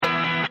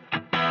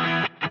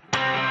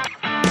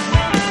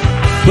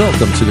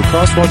Welcome to the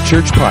Crosswalk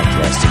Church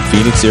Podcast in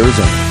Phoenix,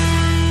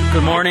 Arizona.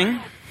 Good morning.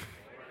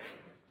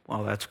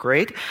 Well, that's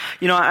great.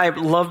 You know, I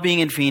love being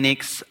in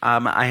Phoenix.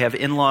 I have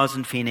in-laws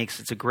in Phoenix.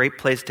 It's a great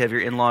place to have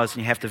your in-laws,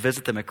 and you have to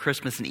visit them at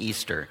Christmas and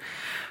Easter.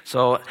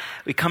 So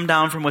we come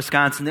down from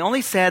Wisconsin. The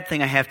only sad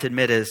thing I have to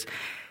admit is,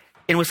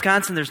 in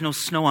Wisconsin, there's no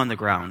snow on the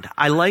ground.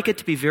 I like it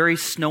to be very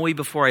snowy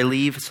before I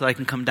leave so I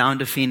can come down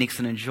to Phoenix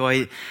and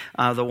enjoy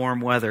the warm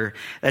weather.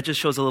 That just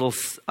shows a little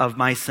of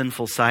my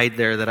sinful side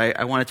there, that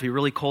I want it to be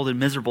really cold and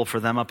miserable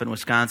for them up in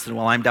Wisconsin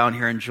while I'm down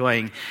here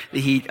enjoying the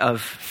heat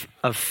of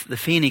the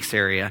Phoenix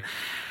area.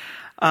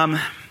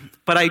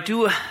 But I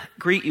do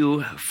greet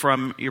you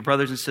from your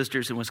brothers and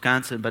sisters in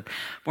Wisconsin, but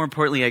more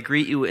importantly, I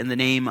greet you in the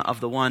name of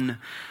the one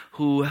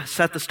who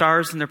set the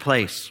stars in their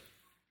place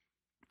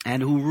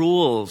and who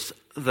rules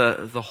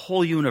the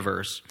whole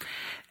universe,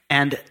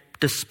 and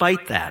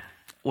despite that,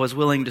 was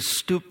willing to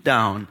stoop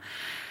down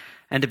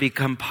and to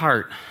become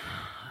part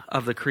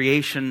of the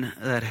creation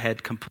that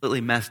had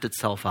completely messed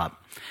itself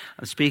up.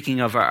 I'm speaking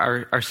of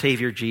our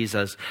Savior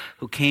Jesus,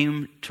 who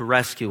came to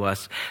rescue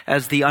us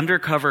as the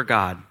undercover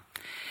God.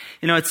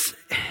 You know,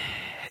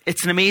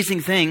 it's an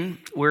amazing thing.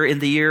 We're in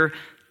the year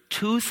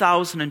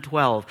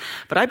 2012,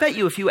 but I bet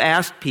you if you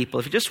asked people,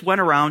 if you just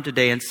went around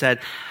today and said,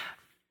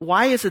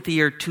 why is it the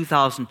year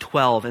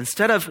 2012?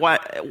 Instead of why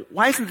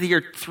isn't it the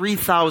year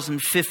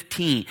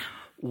 3015?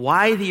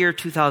 Why the year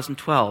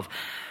 2012?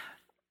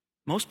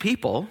 Most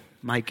people,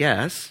 my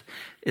guess,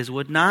 is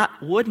would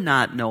not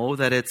know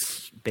that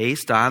it's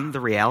based on the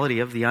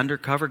reality of the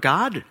undercover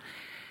God.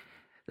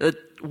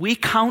 We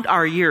count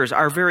our years.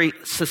 Our very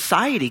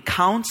society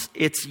counts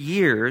its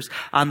years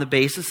on the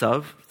basis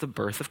of the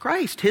birth of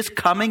Christ, His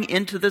coming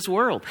into this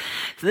world.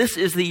 This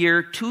is the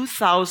year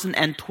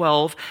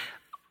 2012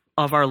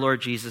 of our Lord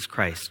Jesus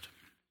Christ.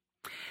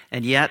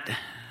 And yet,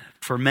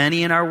 for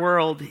many in our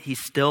world,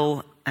 He's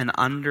still an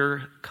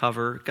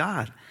undercover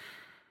God.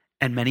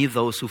 And many of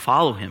those who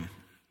follow Him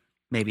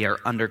maybe are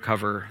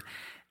undercover,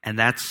 and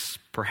that's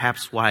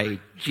perhaps why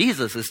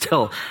Jesus is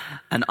still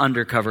an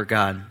undercover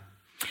God.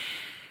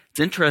 It's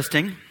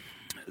interesting.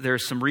 There are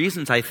some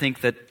reasons I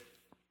think that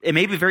it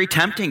may be very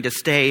tempting to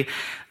stay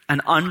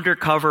an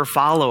undercover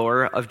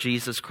follower of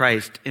Jesus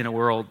Christ in a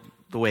world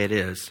the way it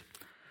is.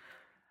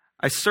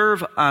 I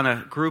serve on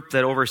a group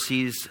that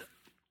oversees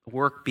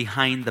work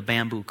behind the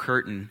bamboo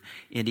curtain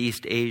in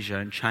East Asia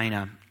and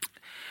China.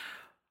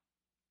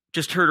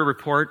 Just heard a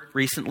report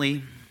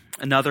recently,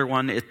 another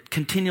one. It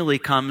continually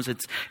comes.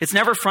 It's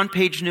never front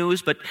page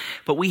news, but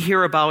we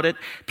hear about it.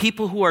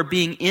 People who are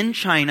being in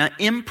China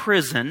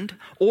imprisoned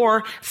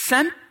or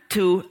sent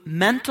to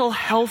mental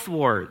health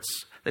wards.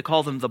 They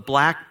call them the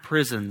black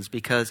prisons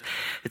because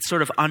it's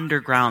sort of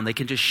underground. They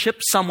can just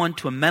ship someone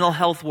to a mental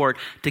health ward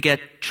to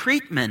get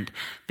treatment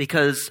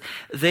because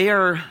they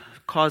are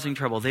causing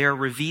trouble. They are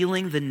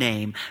revealing the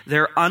name.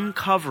 They're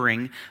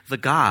uncovering the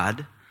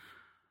God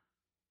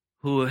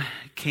who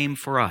came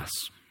for us,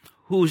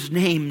 whose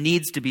name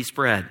needs to be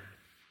spread.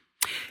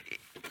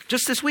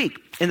 Just this week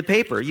in the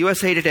paper,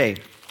 USA Today,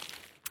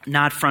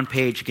 not front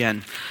page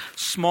again,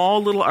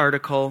 small little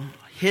article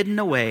hidden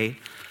away.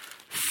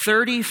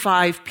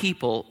 35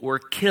 people were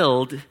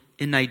killed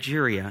in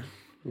Nigeria.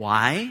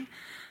 Why?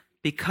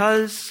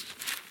 Because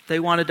they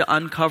wanted to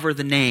uncover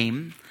the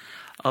name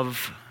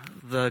of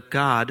the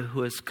God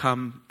who has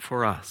come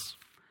for us,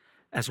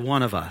 as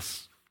one of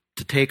us,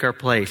 to take our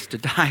place, to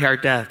die our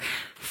death.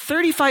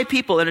 35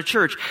 people in a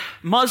church.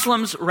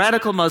 Muslims,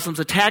 radical Muslims,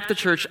 attacked the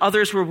church.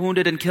 Others were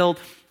wounded and killed.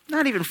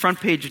 Not even front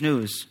page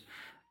news.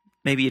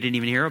 Maybe you didn't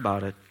even hear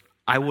about it.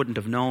 I wouldn't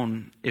have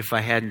known if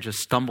I hadn't just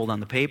stumbled on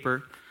the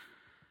paper.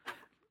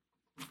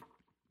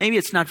 Maybe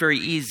it's not very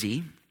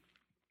easy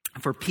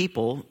for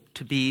people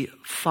to be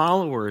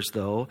followers,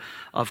 though,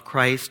 of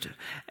Christ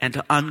and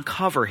to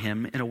uncover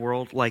Him in a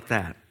world like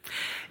that.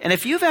 And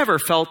if you've ever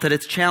felt that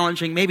it's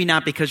challenging, maybe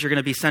not because you're going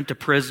to be sent to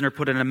prison or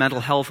put in a mental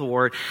health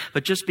ward,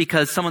 but just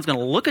because someone's going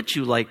to look at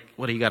you like,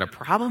 what, do you got a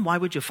problem? Why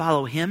would you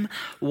follow Him?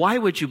 Why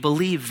would you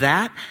believe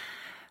that?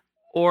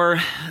 Or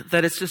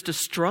that it's just a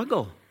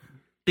struggle?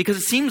 Because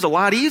it seems a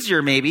lot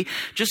easier, maybe,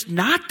 just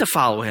not to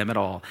follow Him at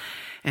all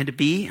and to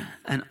be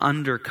an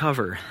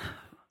undercover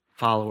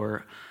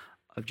follower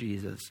of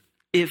Jesus.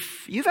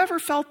 If you've ever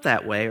felt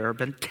that way or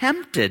been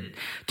tempted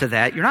to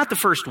that, you're not the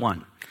first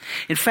one.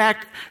 In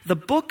fact, the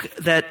book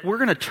that we're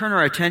going to turn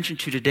our attention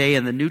to today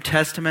in the New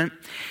Testament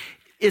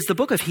is the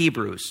book of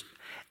Hebrews.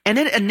 And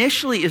it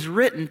initially is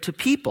written to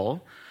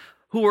people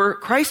who were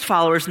Christ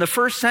followers in the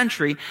first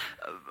century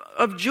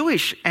of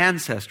Jewish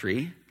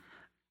ancestry,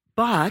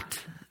 but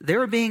they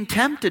were being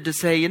tempted to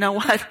say, you know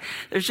what,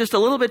 there's just a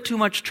little bit too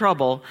much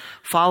trouble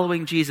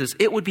following Jesus.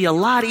 It would be a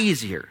lot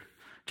easier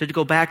to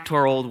go back to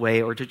our old way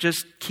or to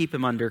just keep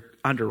Him under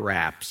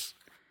wraps.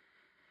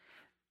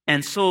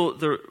 And so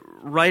the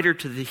writer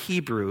to the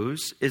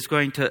Hebrews is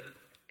going to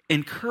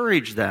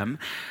encourage them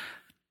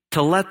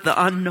to let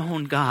the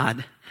unknown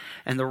God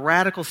and the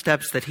radical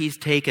steps that He's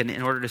taken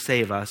in order to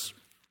save us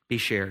be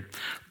shared.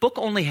 Book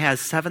only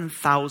has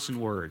 7,000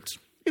 words.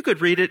 You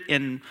could read it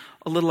in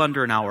a little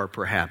under an hour,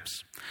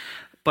 perhaps.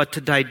 But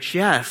to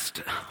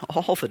digest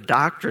all the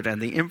doctrine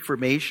and the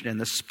information and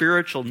the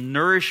spiritual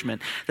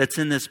nourishment that's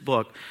in this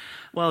book,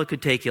 well, it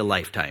could take you a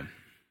lifetime.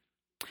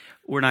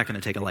 We're not going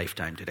to take a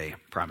lifetime today,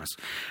 promise.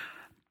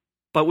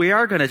 But we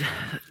are going to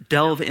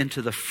delve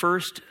into the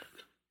first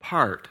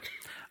part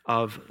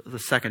of the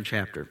second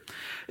chapter.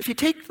 If you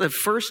take the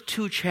first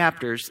two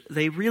chapters,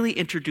 they really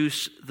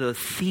introduce the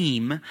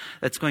theme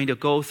that's going to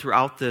go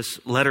throughout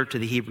this letter to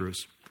the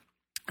Hebrews.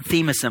 The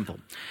theme is simple.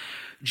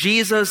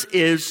 Jesus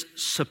is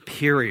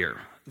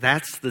superior.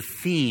 That's the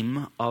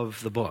theme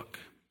of the book.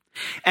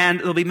 And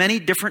there'll be many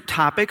different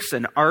topics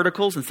and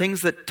articles and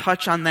things that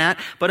touch on that.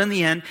 But in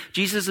the end,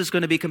 Jesus is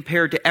going to be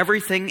compared to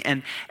everything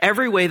and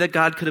every way that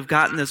God could have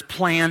gotten this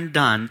plan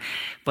done.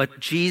 But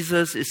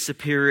Jesus is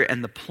superior,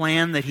 and the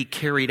plan that he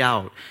carried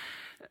out,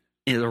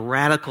 the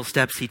radical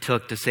steps he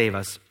took to save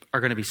us,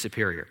 are going to be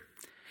superior.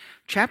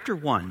 Chapter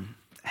 1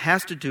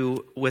 has to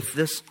do with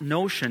this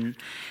notion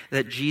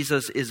that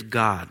Jesus is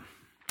God.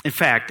 In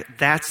fact,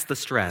 that's the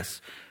stress.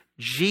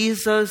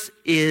 Jesus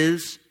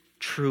is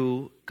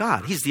true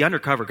God. He's the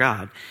undercover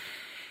God.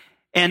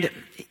 And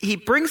he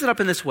brings it up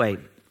in this way.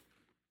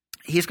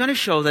 He's going to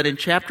show that in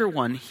chapter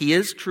 1, he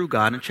is true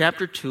God. In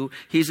chapter 2,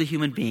 he's a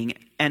human being.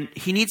 And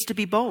he needs to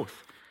be both.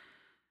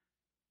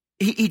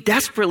 He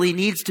desperately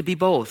needs to be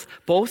both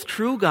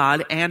true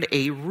God and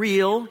a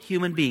real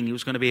human being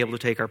who's going to be able to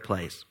take our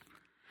place.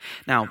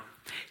 Now,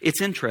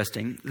 it's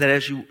interesting that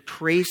as you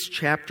trace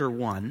chapter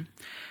 1,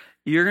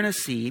 you're going to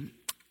see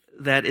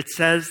that it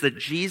says that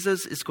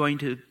Jesus is going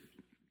to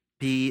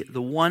be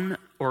the one,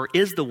 or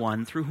is the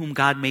one, through whom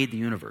God made the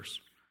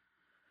universe.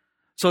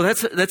 So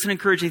that's an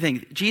encouraging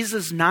thing.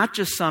 Jesus is not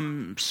just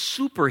some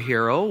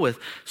superhero with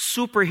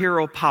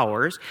superhero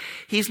powers.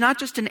 He's not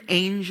just an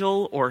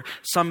angel or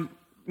some,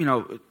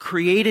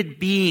 created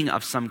being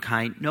of some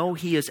kind. No,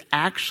 he is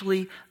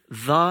actually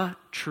the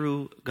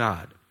true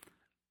God.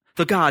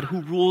 The God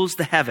who rules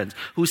the heavens,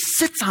 who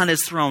sits on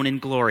his throne in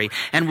glory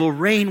and will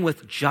reign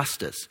with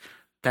justice.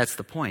 That's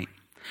the point.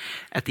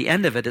 At the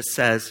end of it, it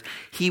says,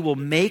 he will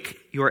make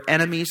your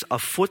enemies a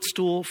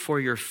footstool for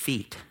your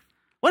feet.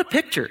 What a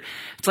picture.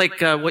 It's like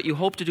what you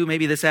hope to do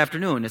maybe this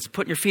afternoon. It's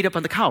putting your feet up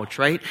on the couch,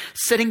 right?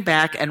 Sitting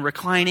back and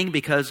reclining,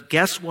 because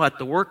guess what?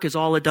 The work is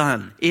all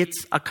done.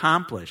 It's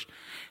accomplished.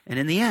 And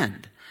in the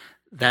end,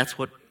 that's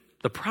what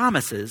the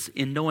promise is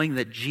in knowing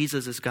that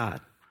Jesus is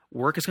God.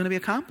 Work is going to be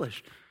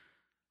accomplished.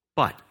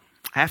 But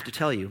I have to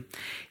tell you,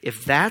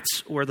 if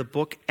that's where the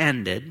book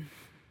ended,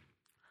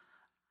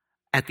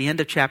 at the end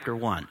of chapter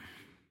 1,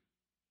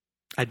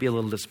 I'd be a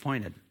little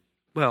disappointed.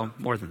 Well,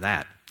 more than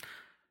that.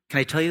 Can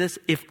I tell you this?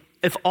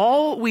 If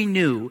all we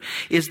knew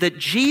is that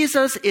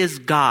Jesus is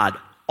God,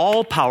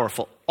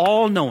 all-powerful,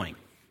 all-knowing,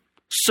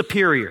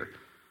 superior,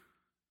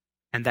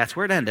 and that's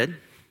where it ended,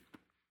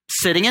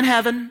 sitting in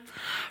heaven,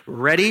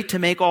 ready to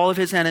make all of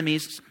his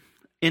enemies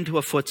into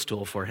a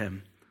footstool for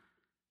him,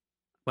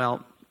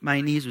 well,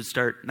 my knees would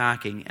start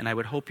knocking, and I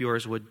would hope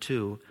yours would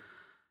too.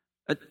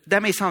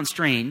 That may sound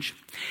strange.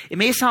 It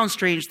may sound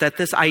strange that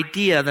this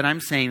idea that I'm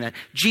saying that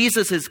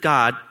Jesus is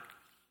God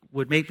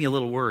would make me a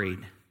little worried.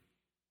 Do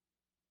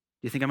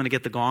you think I'm going to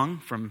get the gong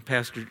from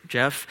Pastor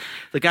Jeff?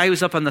 The guy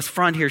who's up on the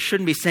front here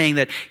shouldn't be saying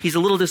that he's a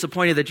little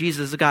disappointed that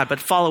Jesus is God, but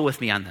follow with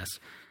me on this.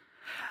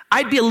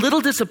 I'd be a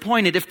little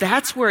disappointed if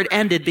that's where it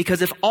ended,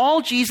 because if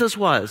all Jesus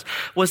was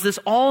this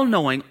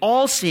all-knowing,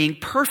 all-seeing,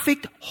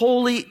 perfect,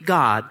 holy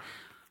God,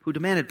 who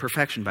demanded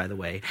perfection, by the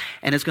way,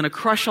 and is going to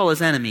crush all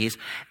his enemies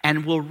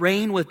and will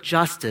reign with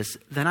justice,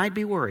 then I'd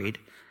be worried.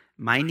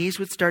 My knees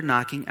would start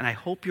knocking, and I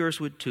hope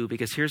yours would too,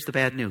 because here's the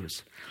bad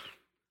news.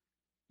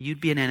 You'd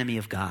be an enemy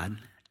of God,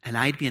 and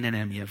I'd be an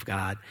enemy of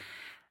God,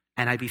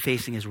 and I'd be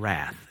facing his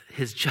wrath,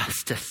 his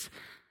justice.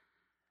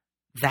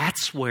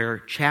 That's where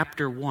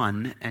chapter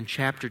 1 and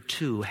chapter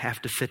 2 have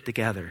to fit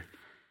together.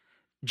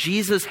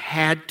 Jesus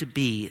had to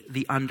be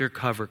the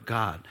undercover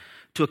God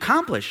to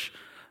accomplish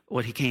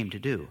what he came to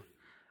do.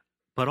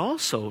 But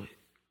also,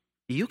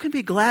 you can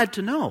be glad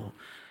to know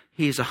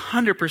he's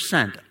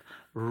 100%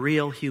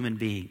 real human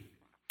being.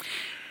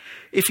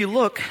 If you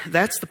look,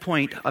 that's the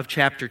point of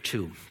chapter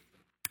 2.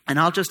 And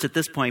I'll just at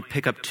this point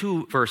pick up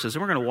 2 verses,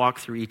 and we're going to walk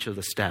through each of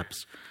the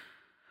steps.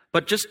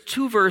 But just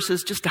 2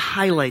 verses just to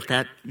highlight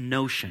that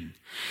notion.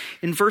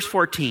 In verse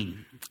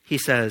 14, he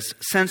says,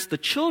 since the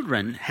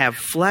children have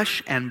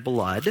flesh and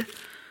blood,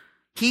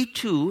 he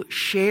too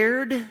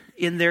shared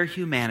in their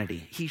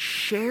humanity. He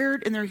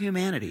shared in their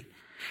humanity.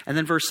 And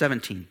then verse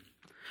 17,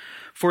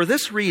 for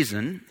this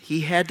reason,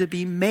 he had to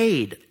be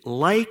made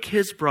like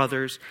his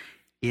brothers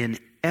in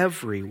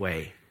every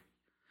way.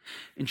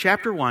 In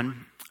chapter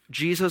 1,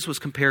 Jesus was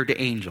compared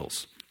to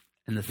angels.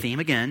 And the theme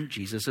again,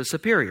 Jesus is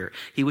superior.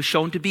 He was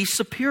shown to be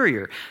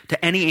superior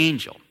to any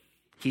angel.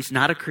 He's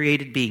not a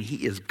created being.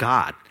 He is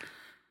God.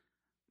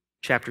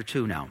 Chapter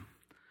 2 now.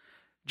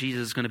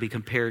 Jesus is going to be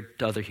compared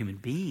to other human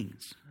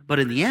beings. But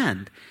in the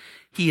end,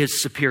 he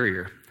is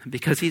superior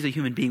because he's a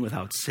human being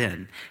without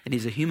sin. And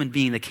he's a human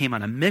being that came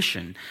on a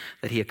mission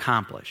that he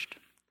accomplished.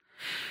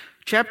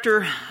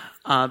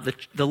 The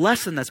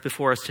lesson that's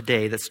before us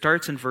today that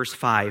starts in verse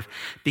 5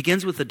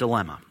 begins with a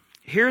dilemma.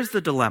 Here's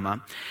the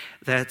dilemma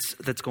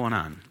that's going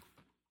on.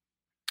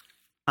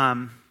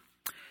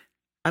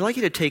 I'd like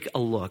you to take a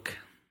look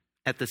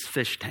at this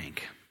fish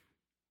tank.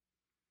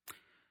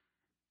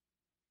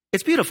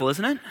 It's beautiful,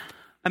 isn't it?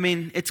 I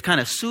mean, it's kind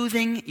of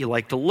soothing. You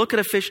like to look at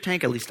a fish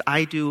tank, at least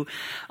I do.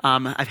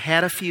 I've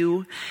had a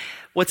few.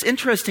 What's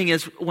interesting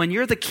is when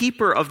you're the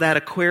keeper of that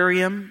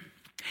aquarium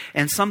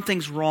and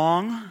something's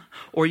wrong,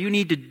 or you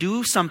need to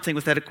do something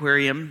with that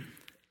aquarium,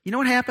 you know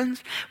what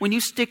happens? When you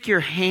stick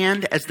your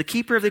hand as the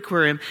keeper of the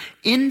aquarium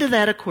into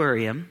that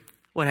aquarium,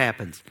 what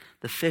happens?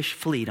 The fish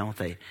flee, don't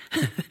they?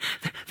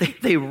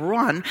 They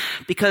run,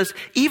 because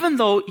even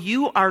though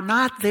you are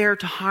not there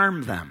to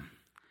harm them,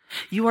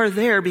 you are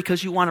there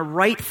because you want to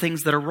right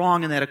things that are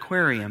wrong in that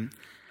aquarium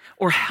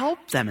or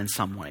help them in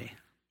some way.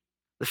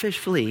 The fish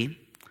flee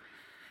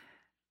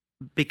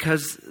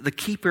because the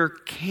keeper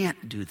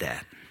can't do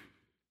that.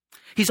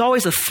 He's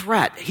always a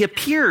threat. He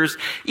appears,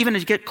 even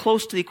as you get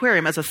close to the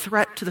aquarium, as a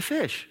threat to the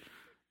fish.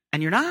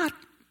 And you're not,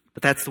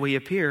 but that's the way you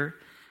appear.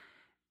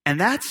 And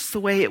that's the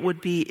way it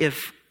would be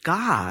if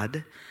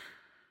God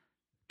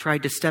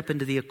tried to step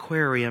into the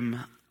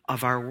aquarium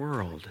of our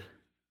world.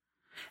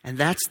 And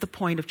that's the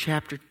point of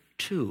chapter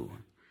 2.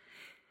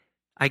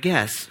 I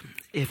guess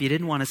if you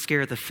didn't want to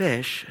scare the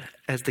fish,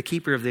 as the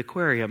keeper of the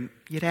aquarium,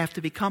 you'd have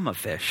to become a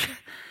fish.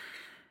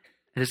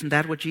 And isn't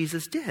that what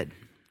Jesus did?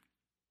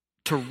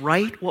 To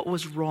right what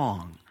was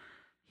wrong,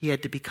 he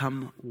had to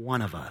become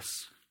one of us.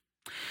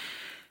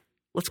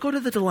 Let's go to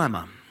the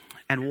dilemma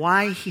and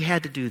why he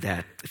had to do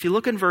that. If you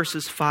look in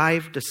verses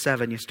 5 to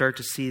 7, you start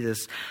to see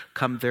this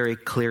come very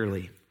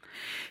clearly.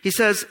 He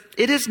says,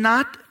 it is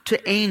not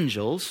to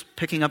angels,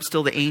 picking up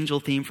still the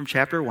angel theme from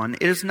chapter 1,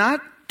 it is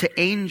not to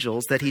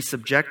angels that he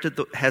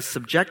has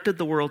subjected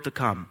the world to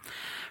come.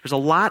 There's a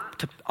lot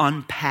to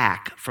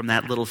unpack from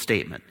that little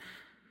statement.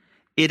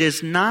 It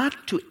is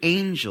not to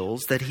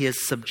angels that he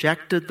has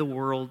subjected the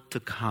world to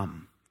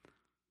come.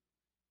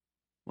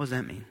 What does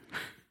that mean?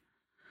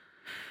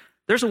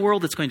 There's a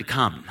world that's going to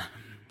come.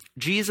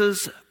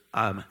 Jesus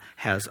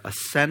has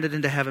ascended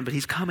into heaven, but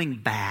he's coming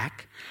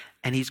back,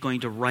 and he's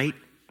going to right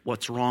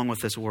what's wrong with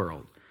this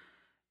world.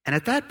 And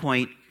at that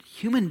point,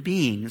 human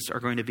beings are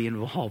going to be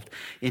involved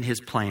in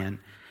his plan.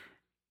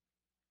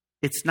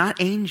 It's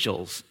not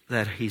angels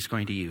that he's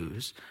going to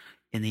use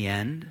in the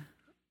end,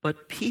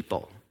 but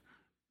people.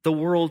 The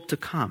world to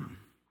come.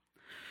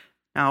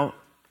 Now,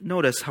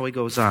 notice how he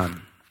goes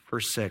on.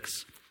 Verse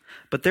 6.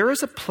 But there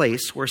is a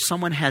place where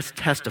someone has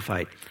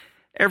testified.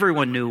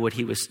 Everyone knew what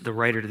the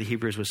writer to the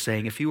Hebrews was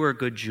saying. If you were a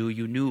good Jew,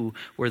 you knew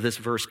where this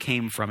verse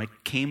came from. It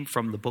came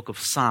from the book of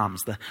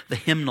Psalms, the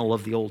hymnal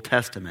of the Old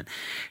Testament.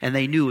 And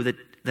they knew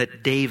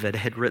that David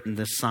had written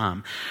this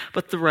psalm.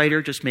 But the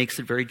writer just makes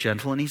it very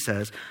gentle, and he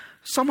says,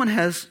 someone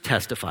has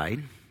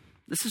testified.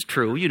 This is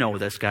true. You know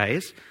this,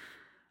 guys.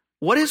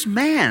 What is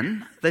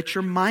man that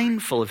you're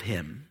mindful of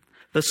him?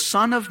 The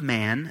Son of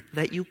Man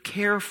that you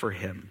care for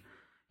him?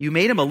 You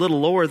made him a little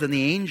lower than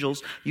the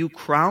angels. You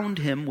crowned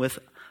him with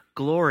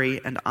glory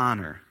and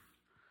honor.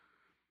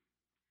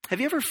 Have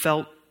you ever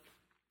felt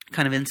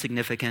kind of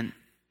insignificant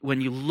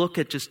when you look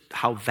at just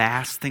how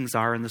vast things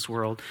are in this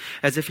world?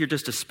 As if you're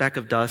just a speck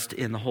of dust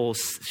in the whole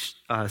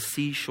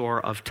seashore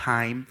of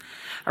time.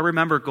 I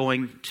remember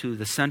going to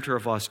the center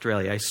of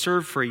Australia. I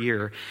served for a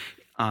year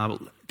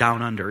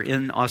down under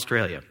in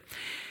Australia.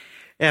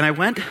 And I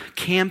went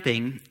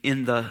camping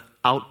in the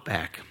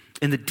outback,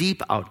 in the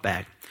deep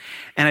outback.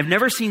 And I've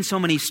never seen so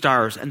many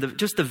stars and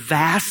just the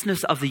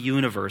vastness of the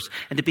universe.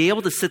 And to be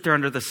able to sit there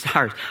under the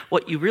stars,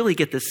 what you really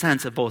get the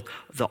sense of both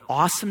the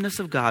awesomeness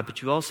of God,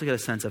 but you also get a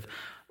sense of,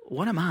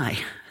 what am I?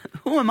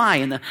 Who am I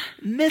in the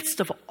midst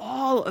of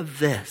all of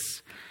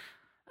this?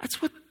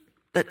 That's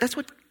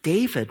what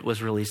David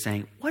was really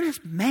saying. What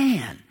is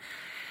man?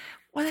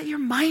 Why that you're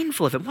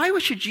mindful of him? Why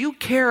should you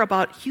care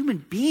about human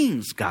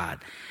beings,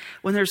 God?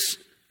 When there's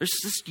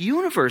this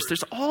universe,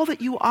 there's all that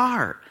you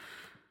are.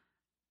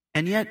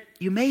 And yet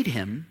you made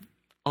him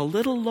a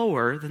little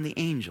lower than the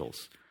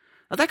angels.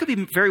 Now that could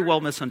be very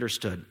well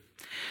misunderstood.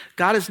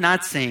 God is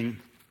not saying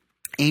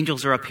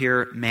angels are up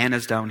here, man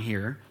is down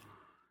here.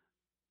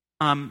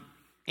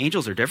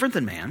 Angels are different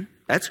than man.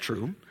 That's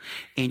true.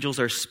 Angels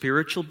are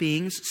spiritual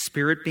beings,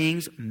 spirit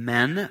beings.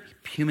 Men,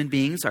 human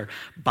beings, are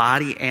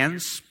body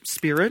and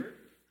spirit,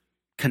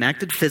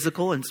 connected,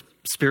 physical and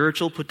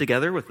spiritual put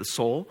together with the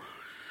soul.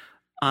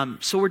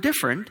 So we're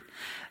different.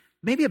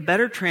 Maybe a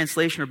better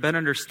translation or better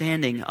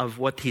understanding of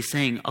what he's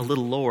saying, a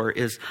little lower,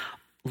 is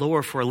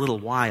lower for a little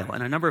while.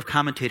 And a number of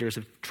commentators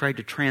have tried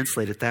to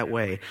translate it that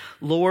way.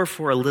 Lower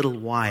for a little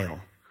while.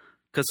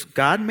 Because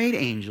God made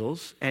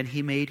angels and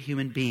he made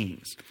human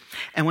beings.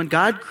 And when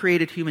God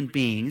created human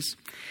beings,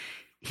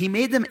 he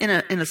made them in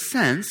a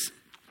sense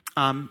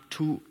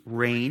to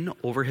reign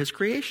over his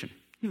creation.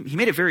 He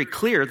made it very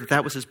clear that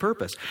that was his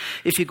purpose.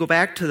 If you go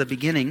back to the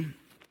beginning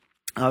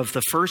of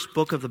the first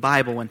book of the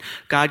Bible, when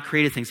God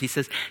created things, he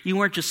says, you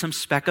weren't just some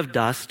speck of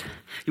dust.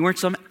 You weren't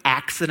some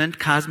accident,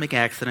 cosmic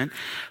accident,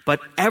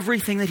 but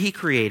everything that he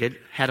created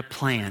had a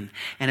plan,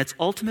 and its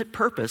ultimate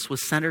purpose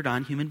was centered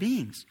on human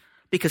beings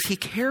because he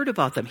cared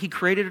about them. He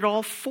created it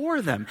all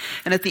for them.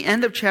 And at the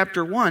end of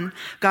chapter 1,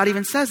 God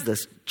even says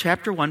this.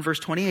 Chapter 1, verse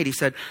 28, he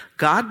said,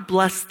 God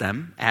blessed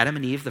them, Adam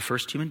and Eve, the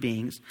first human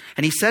beings,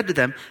 and he said to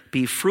them,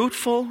 be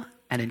fruitful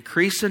and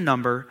increase in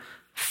number,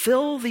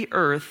 fill the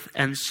earth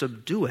and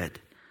subdue it.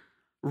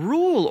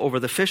 Rule over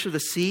the fish of the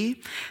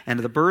sea and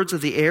the birds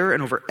of the air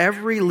and over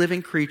every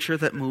living creature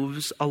that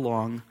moves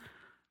along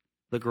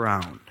the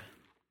ground.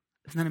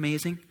 Isn't that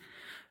amazing?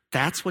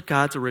 That's what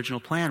God's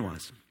original plan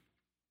was.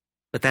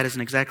 But that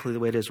isn't exactly the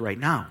way it is right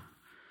now.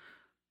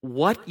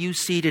 What you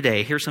see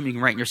today, here's something you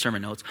can write in your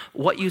sermon notes.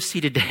 What you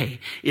see today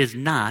is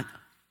not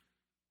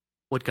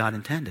what God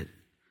intended.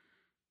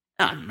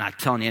 Now, I'm not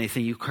telling you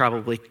anything you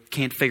probably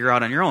can't figure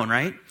out on your own,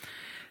 right?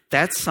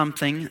 That's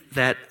something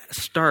that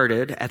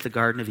started at the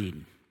Garden of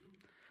Eden.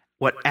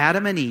 What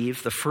Adam and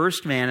Eve, the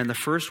first man and the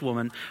first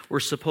woman, were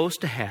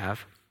supposed to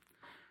have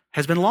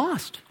has been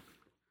lost.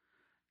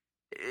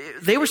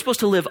 They were supposed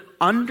to live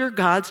under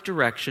God's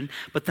direction,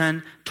 but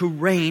then to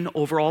reign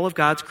over all of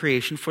God's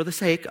creation for the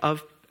sake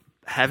of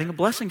having a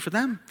blessing for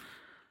them.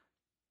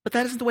 But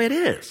that isn't the way it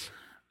is.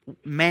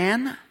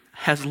 Man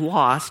has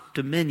lost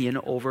dominion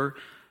over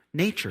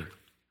nature.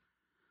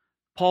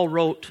 Paul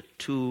wrote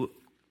to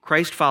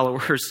Christ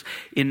followers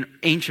in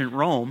ancient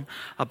Rome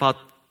about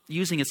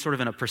using it sort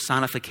of in a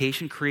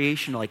personification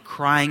creation, like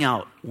crying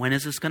out, when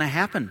is this going to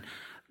happen?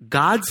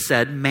 God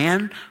said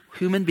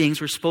human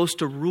beings were supposed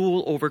to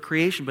rule over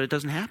creation, but it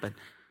doesn't happen.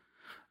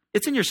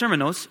 It's in your sermon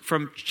notes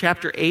from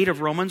chapter 8 of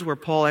Romans where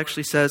Paul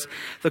actually says,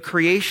 the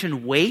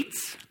creation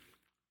waits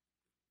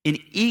in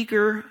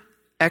eager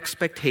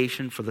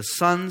expectation for the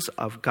sons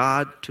of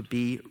God to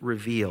be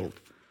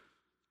revealed.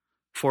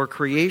 For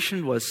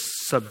creation was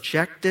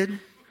subjected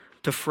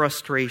to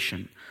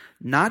frustration,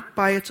 not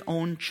by its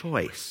own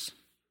choice,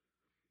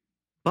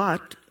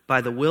 but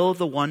by the will of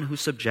the one who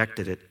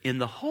subjected it, in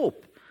the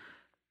hope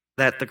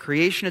that the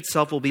creation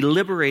itself will be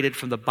liberated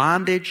from the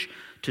bondage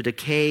to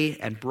decay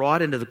and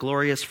brought into the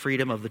glorious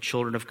freedom of the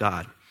children of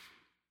God.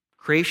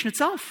 Creation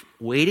itself,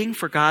 waiting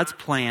for God's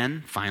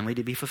plan finally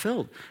to be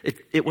fulfilled.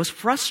 It was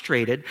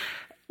frustrated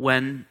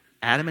when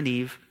Adam and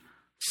Eve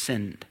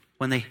sinned,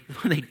 when they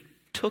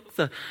took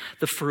the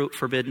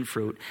forbidden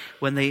fruit,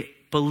 when they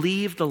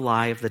believed the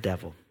lie of the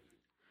devil.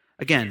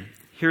 Again,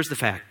 here's the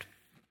fact.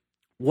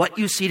 What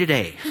you see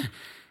today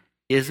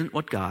isn't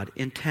what God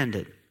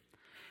intended.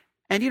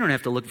 And you don't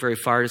have to look very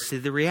far to see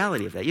the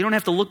reality of that. You don't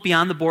have to look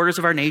beyond the borders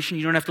of our nation.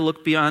 You don't have to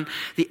look beyond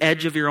the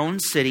edge of your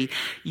own city.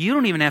 You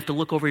don't even have to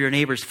look over your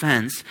neighbor's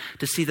fence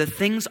to see that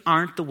things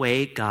aren't the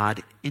way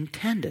God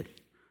intended.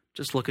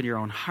 Just look at your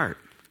own heart.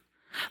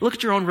 Look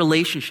at your own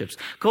relationships.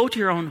 Go to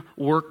your own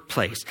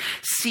workplace.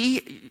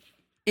 See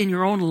in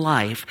your own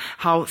life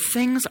how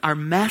things are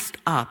messed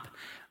up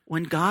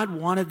when God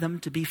wanted them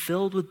to be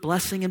filled with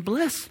blessing and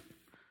bliss.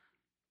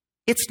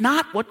 It's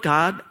not what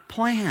God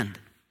planned.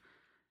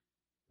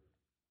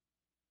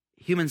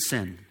 Human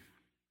sin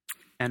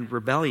and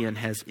rebellion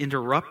has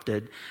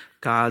interrupted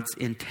God's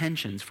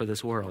intentions for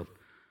this world.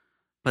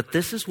 But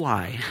this is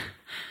why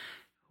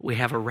we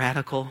have a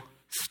radical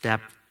step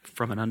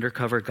from an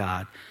undercover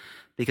God,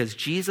 because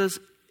Jesus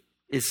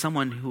is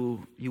someone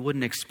who you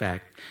wouldn't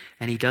expect,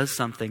 and he does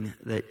something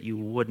that you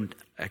wouldn't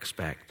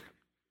expect.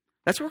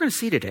 That's what we're going to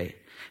see today.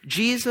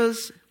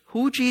 Jesus,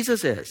 who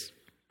Jesus is,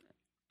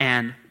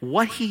 and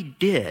what he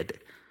did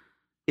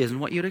isn't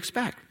what you'd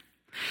expect.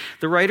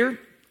 The writer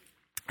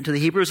to the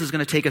Hebrews is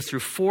going to take us through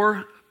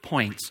 4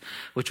 points,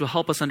 which will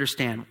help us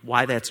understand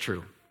why that's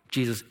true.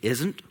 Jesus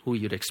isn't who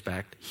you'd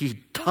expect.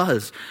 He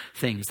does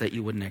things that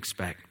you wouldn't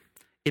expect.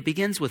 It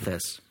begins with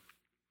this.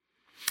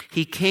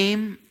 He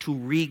came to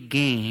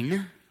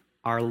regain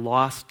our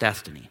lost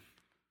destiny.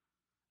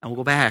 And we'll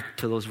go back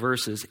to those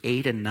verses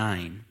 8 and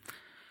 9.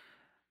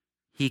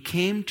 He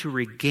came to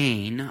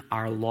regain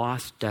our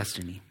lost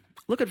destiny.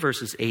 Look at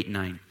verses 8 and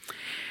 9.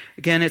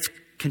 Again, it's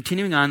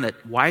continuing on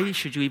that why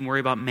should you even worry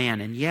about man?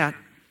 And yet,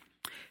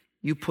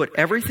 you put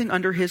everything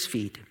under his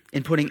feet.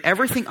 In putting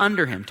everything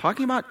under him,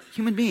 talking about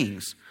human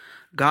beings,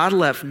 God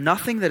left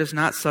nothing that is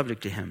not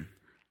subject to him.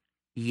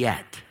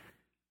 Yet,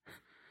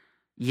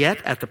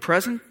 at the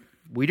present,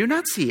 we do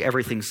not see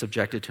everything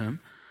subjected to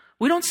him.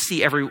 We don't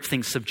see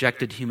everything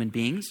subjected to human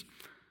beings.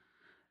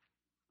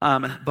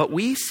 But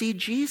we see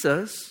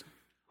Jesus,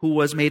 who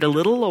was made a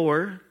little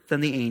lower than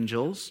the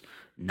angels,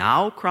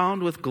 now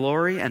crowned with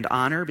glory and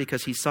honor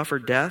because he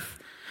suffered death,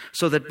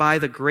 so that by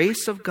the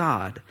grace of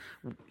God,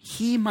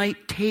 he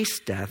might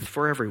taste death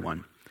for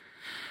everyone.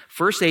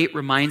 Verse 8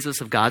 reminds us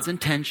of God's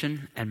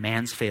intention and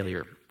man's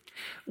failure.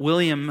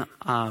 William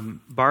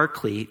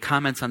Barclay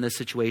comments on this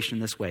situation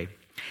this way.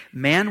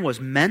 Man was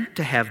meant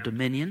to have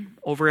dominion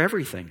over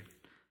everything,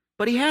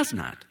 but he has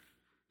not.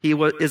 He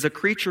is a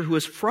creature who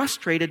is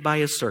frustrated by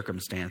his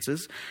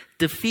circumstances,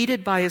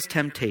 defeated by his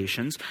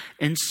temptations,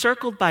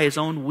 encircled by his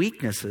own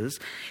weaknesses.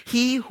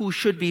 He who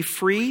should be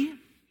free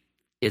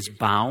is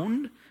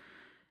bound,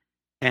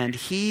 and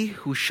he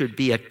who should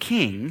be a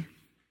king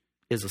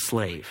is a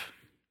slave.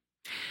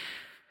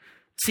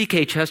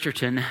 G.K.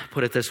 Chesterton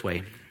put it this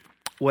way: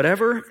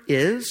 whatever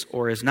is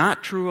or is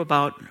not true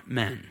about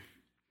men,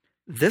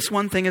 this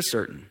one thing is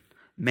certain: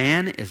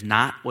 man is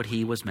not what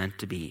he was meant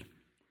to be.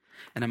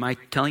 And am I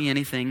telling you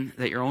anything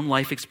that your own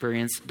life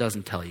experience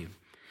doesn't tell you?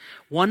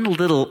 One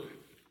little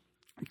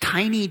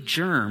tiny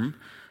germ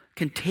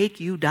can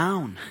take you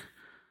down.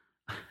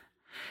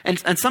 And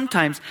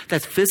sometimes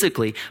that's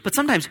physically, but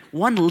sometimes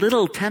one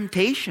little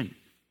temptation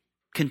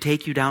can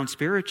take you down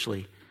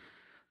spiritually.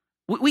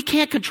 We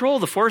can't control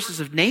the forces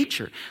of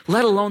nature,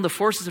 let alone the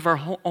forces of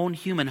our own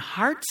human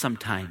heart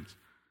sometimes.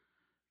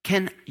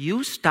 Can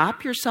you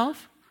stop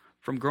yourself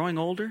from growing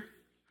older?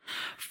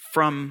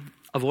 From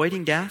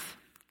avoiding death?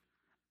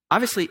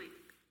 Obviously,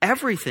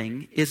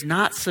 everything is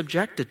not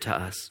subjected to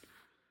us.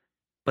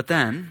 But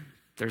then,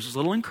 there's a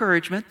little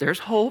encouragement, there's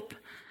hope,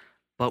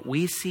 but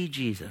we see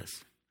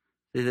Jesus.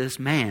 This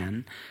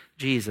man,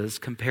 Jesus,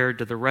 compared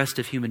to the rest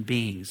of human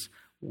beings,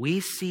 we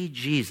see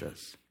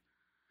Jesus.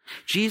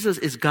 Jesus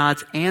is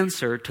God's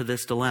answer to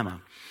this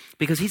dilemma,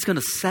 because he's going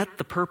to set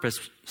the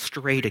purpose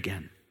straight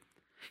again.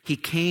 He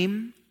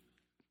came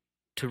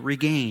to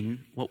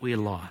regain what we had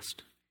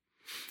lost.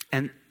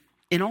 And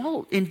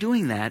in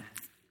doing that,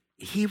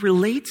 he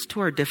relates to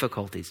our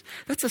difficulties.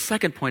 That's the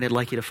second point I'd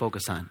like you to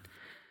focus on.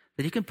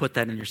 Then you can put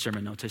that in your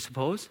sermon notes, I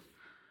suppose.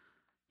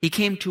 He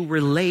came to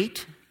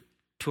relate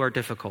to our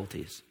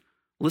difficulties.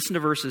 Listen to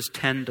verses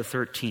 10 to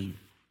 13.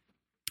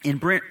 In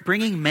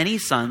bringing many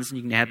sons, and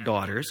you can add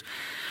daughters,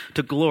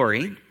 to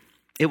glory,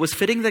 it was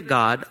fitting that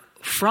God,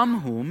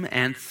 from whom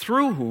and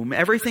through whom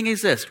everything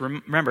exists.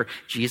 Remember,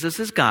 Jesus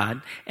is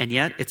God, and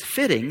yet it's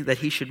fitting that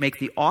he should make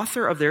the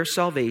author of their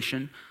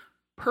salvation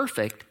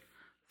perfect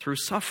through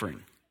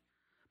suffering.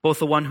 Both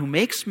the one who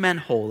makes men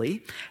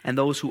holy and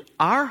those who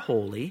are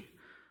holy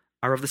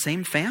are of the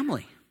same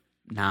family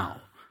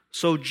now.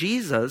 So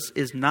Jesus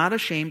is not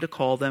ashamed to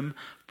call them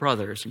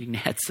brothers. You can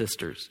add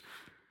sisters.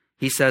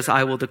 He says,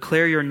 I will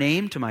declare your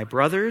name to my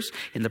brothers.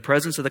 In the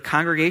presence of the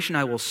congregation,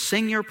 I will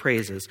sing your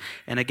praises.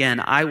 And again,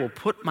 I will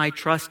put my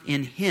trust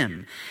in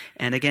him.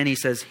 And again, he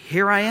says,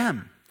 here I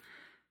am.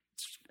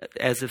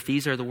 As if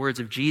these are the words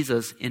of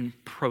Jesus in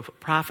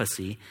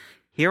prophecy.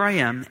 Here I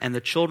am, and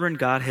the children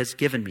God has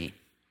given me.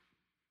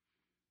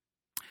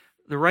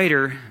 The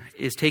writer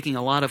is taking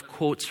a lot of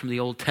quotes from the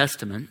Old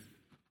Testament,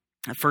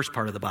 the first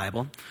part of the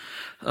Bible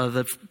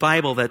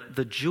that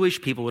the Jewish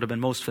people would have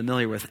been most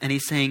familiar with. And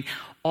he's saying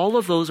all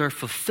of those are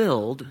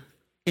fulfilled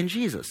in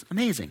Jesus.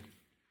 Amazing.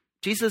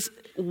 Jesus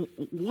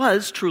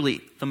was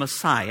truly the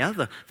Messiah,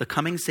 the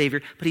coming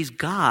Savior, but he's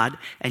God,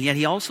 and yet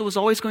he also was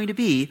always going to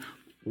be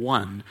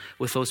one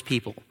with those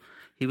people.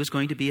 He was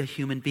going to be a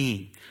human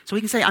being. So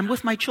he can say, I'm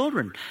with my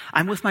children.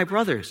 I'm with my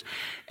brothers.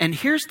 And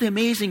here's the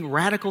amazing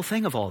radical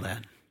thing of all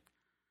that.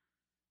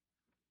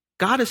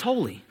 God is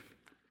holy.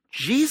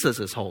 Jesus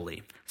is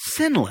holy,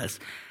 sinless.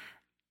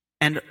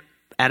 And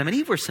Adam and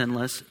Eve were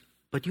sinless,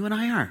 but you and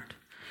I aren't.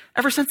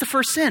 Ever since the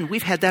first sin,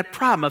 we've had that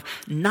problem of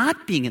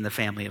not being in the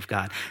family of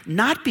God,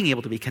 not being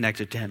able to be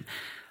connected to him.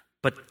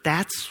 But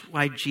that's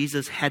why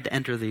Jesus had to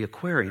enter the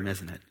aquarium,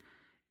 isn't it?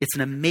 It's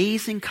an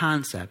amazing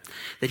concept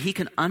that he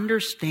can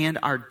understand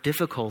our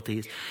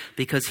difficulties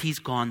because he's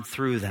gone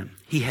through them.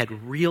 He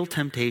had real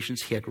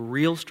temptations, he had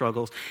real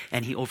struggles,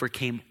 and he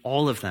overcame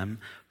all of them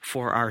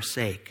for our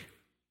sake.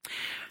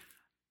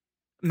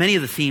 Many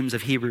of the themes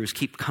of Hebrews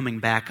keep coming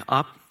back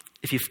up.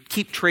 If you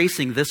keep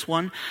tracing this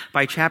one,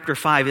 by chapter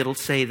 5, it'll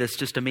say this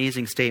just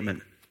amazing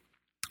statement.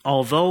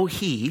 Although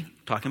he,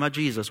 talking about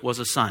Jesus, was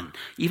a son,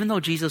 even though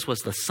Jesus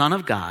was the Son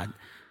of God,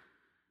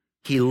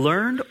 he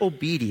learned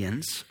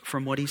obedience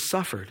from what he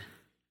suffered.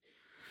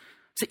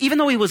 So even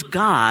though he was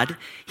God,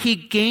 he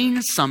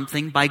gained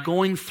something by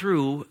going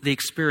through the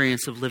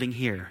experience of living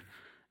here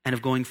and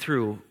of going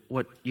through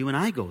what you and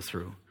I go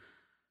through.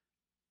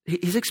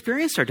 He's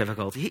experienced our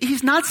difficulty.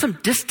 He's not some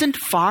distant,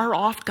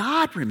 far-off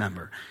God,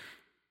 remember.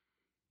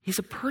 He's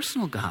a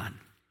personal God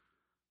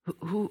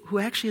who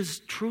actually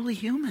is truly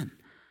human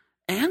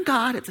and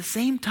God at the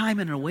same time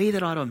in a way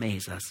that ought to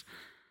amaze us.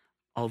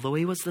 Although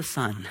he was the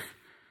Son,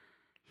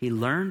 he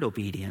learned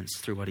obedience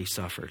through what he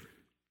suffered.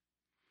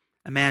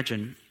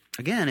 Imagine,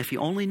 again, if you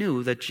only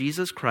knew that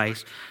Jesus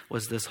Christ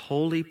was this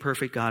holy,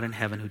 perfect God in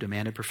heaven who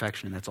demanded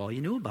perfection, and that's all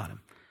you knew about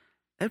him.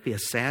 That'd be a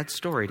sad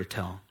story to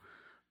tell.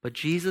 But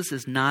Jesus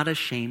is not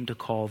ashamed to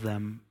call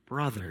them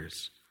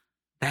brothers.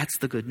 That's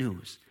the good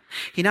news.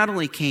 He not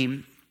only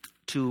came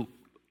to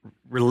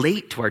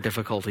relate to our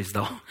difficulties,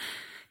 though,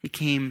 he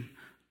came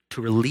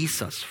to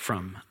release us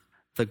from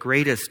the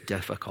greatest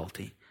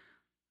difficulty,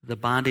 the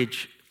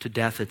bondage to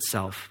death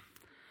itself.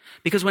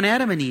 Because when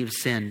Adam and Eve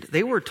sinned,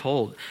 they were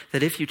told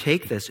that if you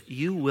take this,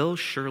 you will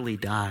surely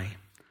die.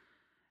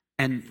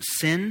 And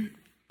sin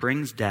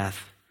brings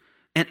death.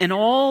 And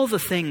all the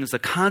things, the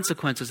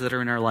consequences that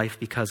are in our life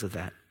because of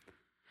that.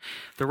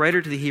 The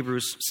writer to the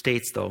Hebrews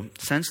states, though,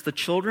 since the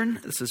children,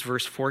 this is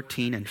verse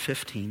 14 and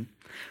 15,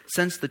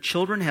 since the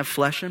children have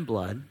flesh and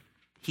blood,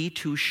 he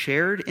too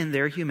shared in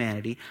their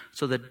humanity,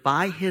 so that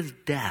by his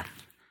death,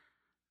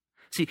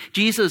 see,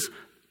 Jesus'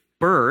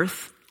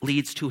 birth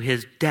leads to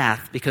his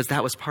death because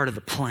that was part of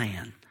the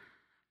plan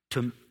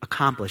to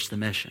accomplish the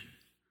mission.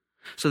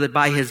 So that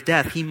by his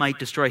death, he might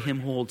destroy him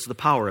who holds the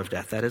power of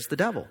death, that is the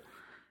devil,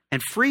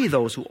 and free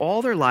those who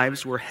all their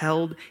lives were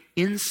held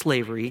in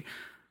slavery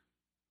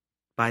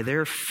by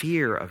their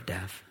fear of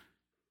death.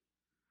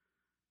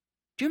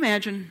 Do you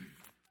imagine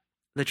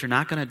that you're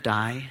not going to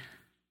die?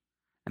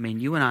 I mean,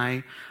 you and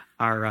I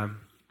are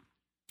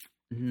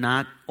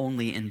not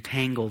only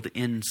entangled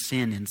in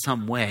sin in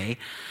some way,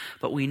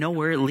 but we know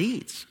where it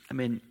leads. I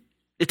mean,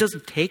 it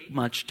doesn't take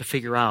much to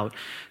figure out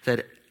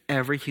that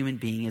every human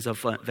being is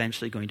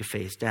eventually going to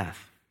face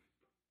death.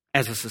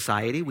 As a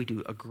society, we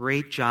do a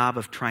great job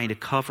of trying to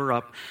cover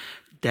up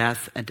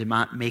death and to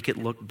not make it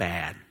look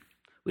bad.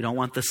 We don't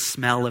want the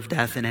smell of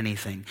death in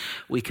anything.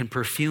 We can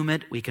perfume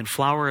it, we can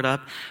flower it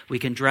up, we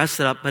can dress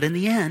it up, but in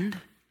the end,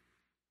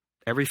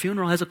 every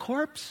funeral has a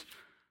corpse.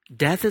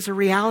 Death is a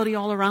reality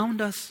all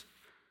around us.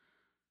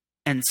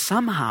 And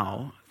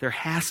somehow, there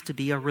has to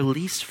be a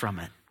release from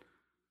it.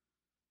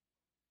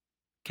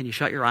 Can you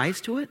shut your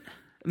eyes to it?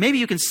 Maybe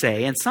you can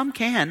say, and some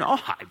can, oh,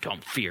 I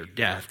don't fear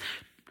death,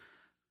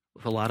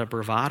 with a lot of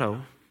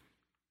bravado.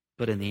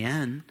 But in the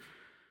end,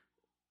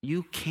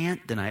 you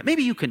can't deny it.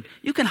 Maybe you can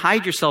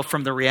hide yourself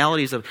from the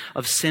realities of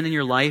sin in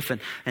your life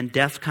and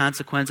death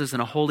consequences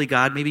and a holy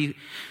God. Maybe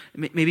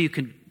you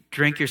can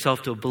drink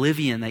yourself to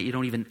oblivion that you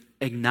don't even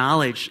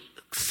acknowledge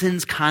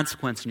sin's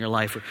consequence in your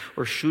life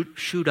or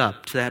shoot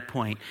up to that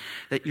point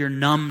that you're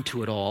numb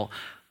to it all.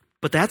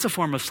 But that's a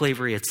form of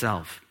slavery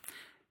itself.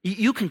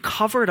 You can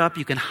cover it up,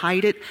 you can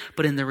hide it,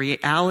 but in the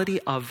reality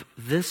of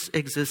this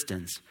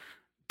existence,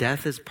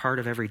 death is part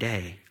of every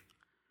day.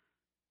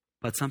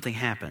 But something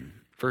happened.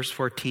 Verse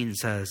 14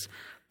 says,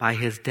 by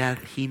his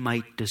death he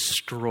might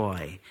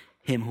destroy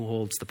him who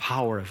holds the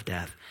power of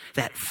death.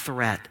 That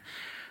threat,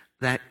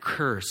 that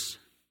curse,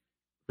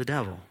 the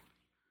devil.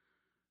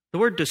 The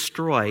word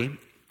destroy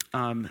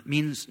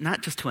means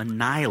not just to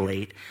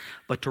annihilate,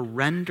 but to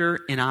render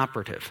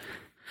inoperative.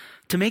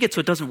 To make it so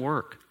it doesn't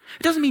work.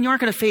 It doesn't mean you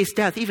aren't going to face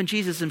death. Even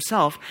Jesus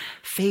himself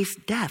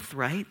faced death,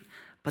 right?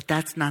 But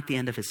that's not the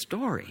end of his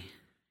story.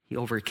 He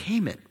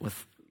overcame it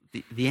with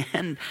the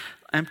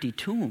empty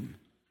tomb.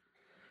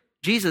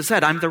 Jesus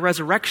said, I'm the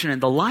resurrection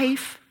and the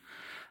life,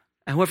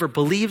 and whoever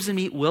believes in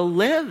me will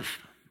live.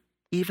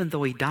 Even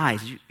though he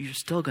dies, you're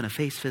still going to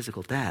face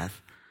physical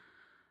death,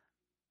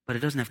 but it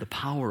doesn't have the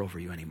power over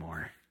you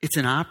anymore. It's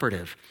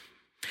inoperative.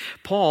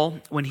 Paul,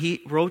 when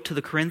he wrote to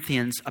the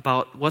Corinthians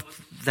about what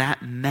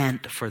that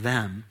meant for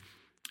them,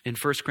 in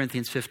 1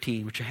 Corinthians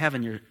 15, which you have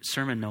in your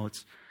sermon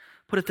notes,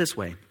 put it this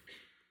way,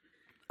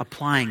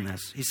 applying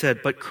this. He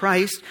said, but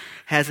Christ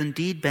has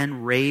indeed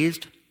been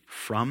raised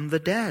from the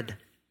dead,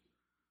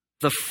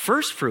 the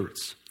first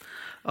fruits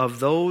of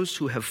those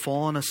who have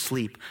fallen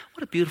asleep.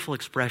 What a beautiful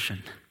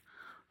expression.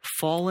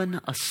 Fallen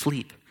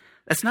asleep.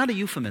 That's not a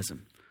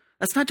euphemism.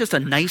 That's not just a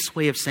nice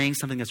way of saying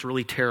something that's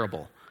really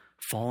terrible.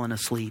 Fallen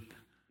asleep.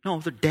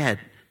 No, they're dead.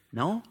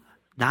 No,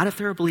 not if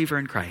they're a believer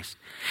in Christ.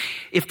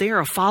 If they are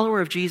a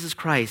follower of Jesus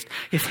Christ,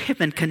 if they've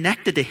been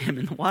connected to him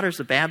in the waters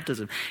of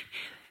baptism,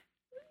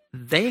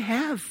 they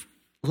have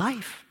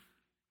life.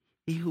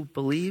 He who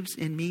believes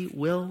in me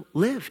will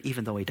live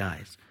even though he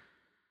dies.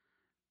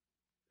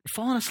 They've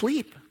fallen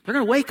asleep. They're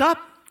going to wake up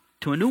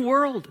to a new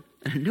world,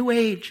 a new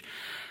age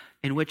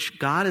in which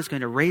God is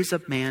going to raise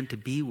up man to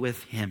be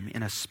with him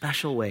in a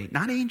special way,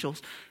 not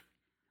angels.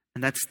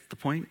 And that's the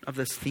point of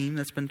this theme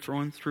that's been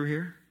thrown through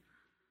here.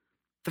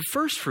 The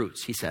first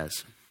fruits, he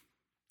says.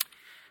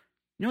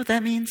 You know what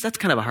that means? That's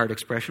kind of a hard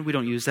expression. We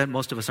don't use that.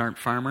 Most of us aren't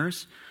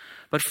farmers.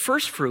 But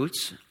first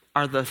fruits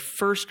are the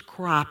first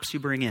crops you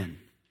bring in.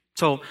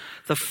 So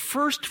the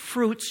first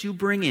fruits you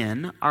bring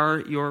in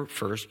are your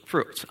first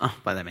fruits. Oh,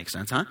 well, that makes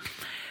sense, huh?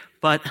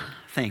 But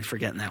thanks for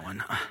getting that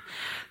one.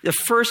 The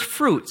first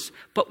fruits.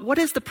 But what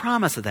is the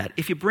promise of that?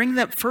 If you bring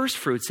that first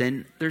fruits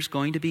in, there's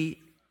going to be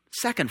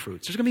second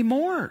fruits. There's going to be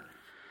more.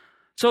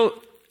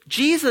 So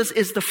Jesus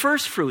is the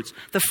first fruits.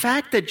 The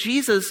fact that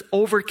Jesus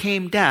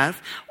overcame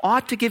death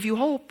ought to give you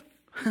hope,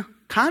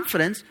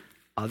 confidence.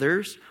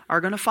 Others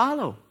are going to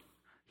follow.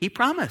 He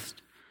promised.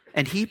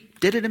 And he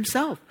did it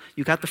himself.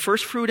 You got the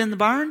first fruit in the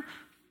barn,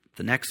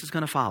 the next is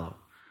going to follow.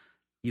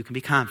 You can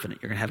be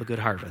confident you're going to have a good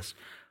harvest.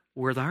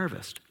 We're the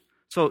harvest.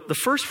 So the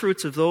first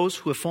fruits of those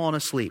who have fallen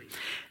asleep.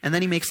 And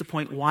then he makes the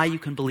point why you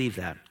can believe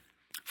that.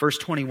 Verse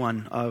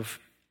 21 of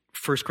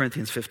 1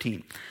 Corinthians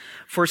 15.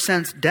 For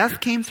since death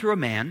came through a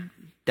man,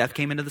 death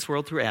came into this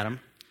world through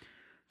Adam,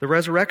 the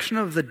resurrection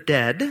of the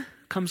dead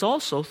comes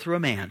also through a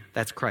man.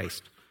 That's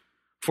Christ.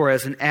 For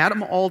as in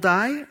Adam all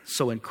die,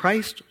 so in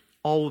Christ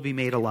all will be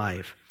made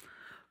alive.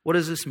 What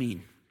does this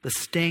mean? The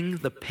sting,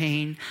 the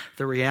pain,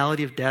 the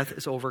reality of death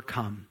is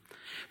overcome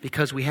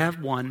because we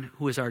have one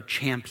who is our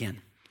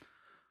champion.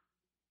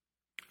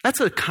 That's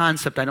a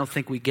concept I don't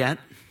think we get.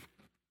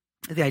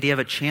 The idea of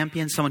a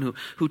champion, someone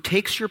who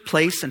takes your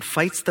place and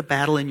fights the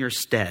battle in your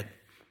stead.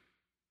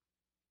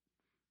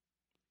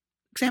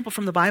 Example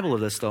from the Bible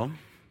of this, though.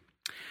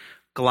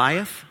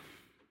 Goliath,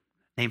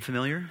 name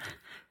familiar?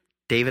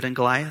 David and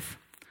Goliath.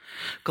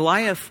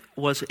 Goliath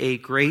was a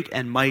great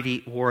and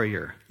mighty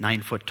warrior,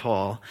 9 foot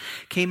tall,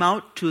 came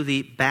out to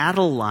the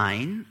battle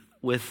line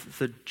with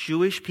the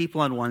Jewish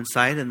people on one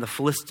side and the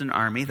Philistine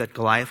army that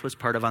Goliath was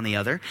part of on the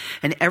other.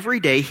 And every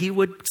day he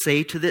would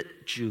say to the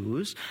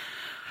Jews,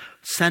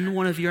 "Send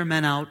one of your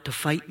men out to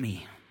fight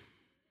me.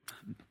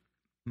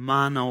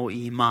 Mano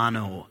y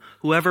mano.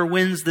 Whoever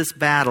wins this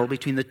battle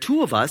between the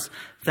two of us,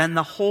 then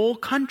the whole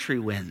country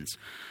wins."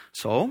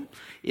 So,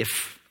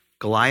 if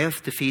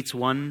Goliath defeats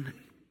one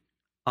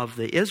of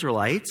the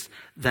Israelites,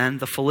 then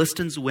the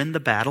Philistines win the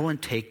battle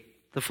and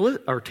take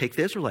the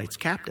Israelites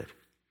captive.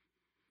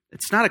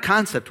 It's not a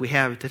concept we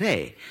have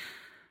today,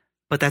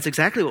 but that's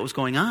exactly what was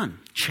going on,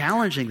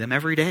 challenging them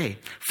every day.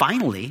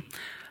 Finally,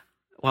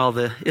 while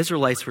the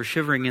Israelites were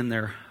shivering in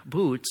their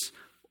boots,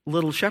 a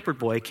little shepherd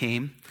boy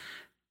came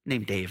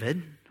named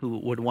David, who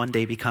would one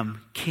day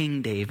become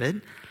King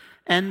David,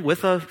 and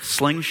with a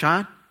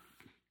slingshot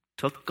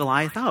took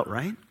Goliath out,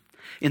 right?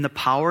 In the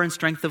power and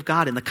strength of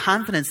God, in the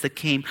confidence that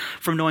came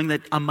from knowing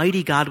that a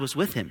mighty God was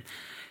with him.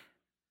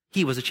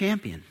 He was a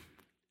champion.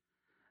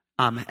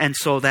 And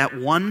so that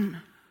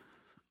one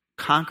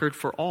conquered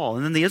for all.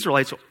 And then the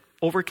Israelites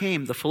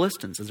overcame the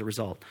Philistines as a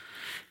result.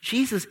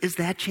 Jesus is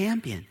that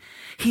champion.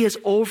 He has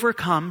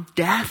overcome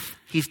death.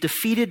 He's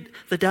defeated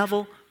the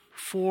devil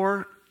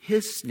for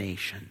his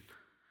nation.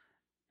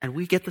 And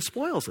we get the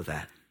spoils of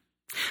that.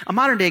 A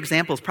modern day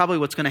example is probably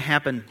what's going to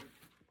happen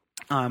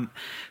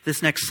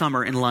this next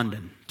summer in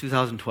London,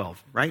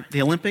 2012, right?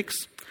 The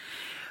Olympics.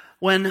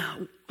 When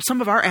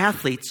some of our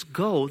athletes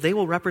go, they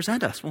will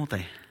represent us, won't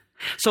they?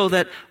 So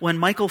that when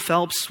Michael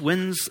Phelps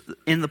wins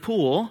in the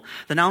pool,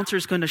 the announcer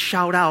is going to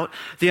shout out,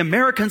 "The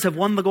Americans have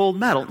won the gold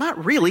medal."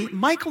 Not really.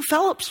 Michael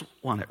Phelps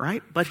won it,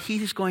 right? But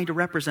he's going to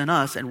represent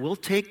us, and we'll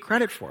take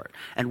credit for it.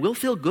 And we'll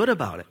feel good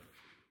about it.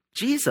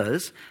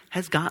 Jesus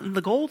has gotten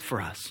the gold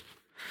for us,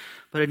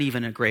 but in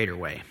even a greater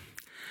way.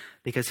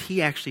 Because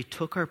he actually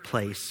took our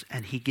place,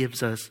 and he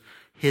gives us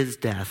his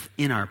death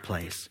in our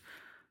place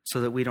so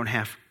that we don't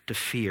have to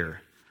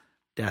fear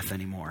death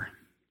anymore.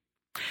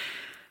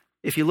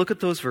 If you look at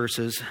those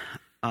verses,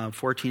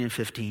 14 and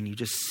 15, you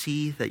just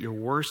see that your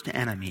worst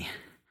enemy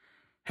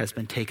has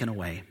been taken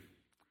away.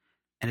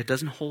 And it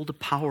doesn't hold a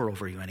power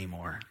over you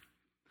anymore.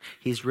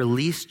 He's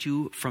released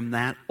you from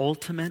that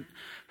ultimate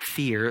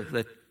fear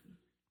that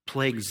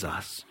plagues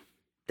us,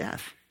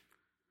 death.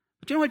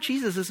 But you know what?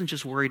 Jesus isn't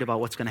just worried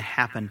about what's going to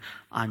happen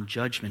on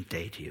Judgment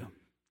Day to you.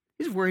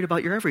 He's worried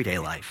about your everyday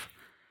life.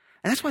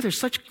 And that's why there's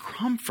such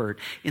comfort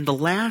in the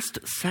last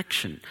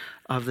section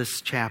of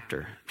this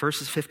chapter,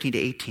 verses 15 to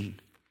 18.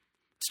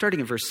 Starting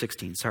in verse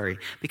 16,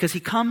 because he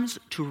comes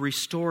to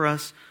restore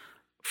us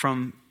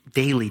from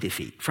daily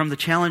defeat, from the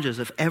challenges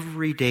of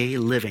everyday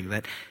living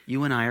that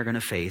you and I are going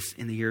to face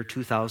in the year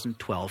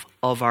 2012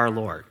 of our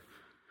Lord.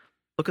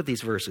 Look at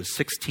these verses,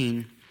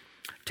 16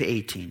 to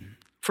 18.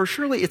 "For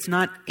surely it's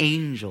not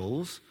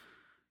angels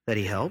that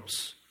he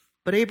helps,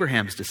 but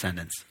Abraham's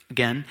descendants."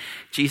 Again,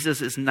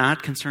 Jesus is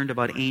not concerned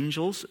about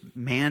angels.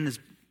 Man is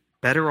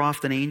better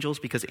off than angels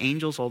because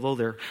angels, although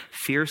they're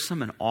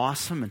fearsome and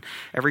awesome, and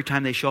every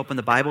time they show up in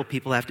the Bible,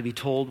 people have to be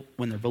told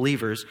when they're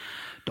believers,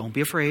 "Don't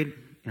be afraid.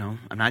 I'm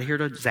not here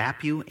to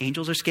zap you.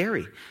 Angels are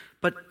scary."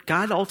 But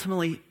God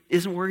ultimately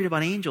isn't worried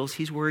about angels.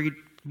 He's worried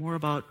more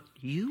about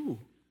you.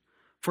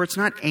 "For it's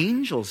not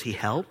angels he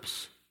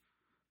helps,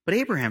 but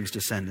Abraham's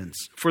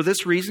descendants. For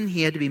this reason,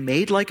 he had to be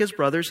made like his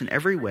brothers in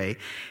every way,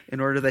 in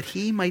order that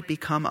he might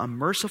become a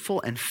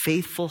merciful and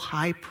faithful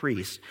high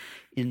priest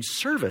in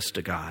service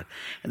to God,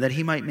 and that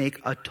he might make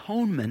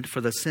atonement for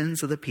the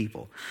sins of the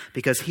people.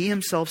 Because he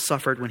himself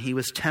suffered when he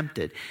was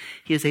tempted,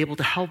 he is able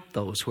to help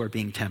those who are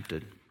being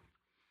tempted."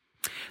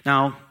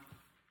 Now,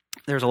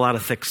 there's a lot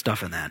of thick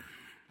stuff in that.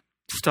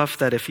 Stuff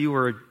that if you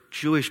were a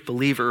Jewish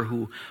believer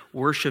who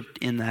worshiped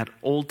in that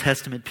Old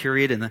Testament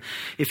period, and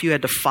if you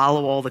had to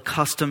follow all the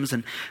customs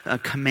and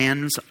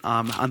commands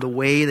on the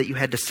way that you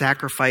had to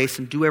sacrifice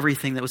and do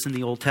everything that was in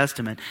the Old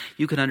Testament,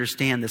 you could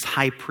understand this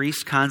high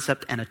priest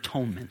concept and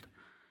atonement.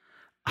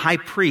 A high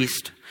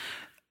priest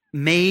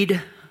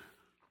made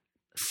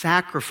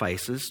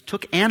sacrifices,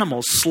 took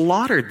animals,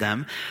 slaughtered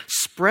them,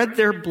 spread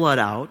their blood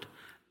out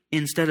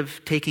instead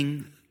of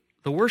taking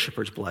the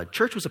worshiper's blood.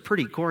 Church was a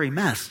pretty gory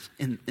mess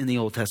in the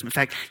Old Testament. In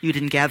fact, you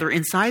didn't gather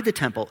inside the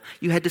temple.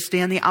 You had to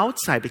stay on the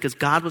outside because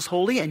God was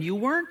holy and you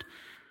weren't.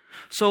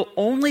 So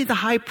only the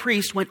high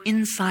priest went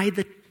inside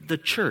the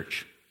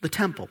church, the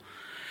temple.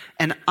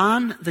 And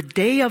on the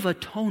Day of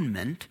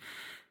Atonement,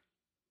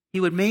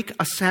 he would make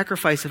a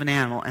sacrifice of an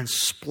animal and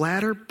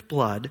splatter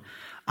blood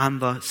on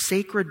the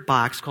sacred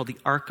box called the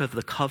Ark of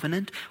the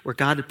Covenant, where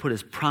God had put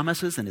his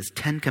promises and his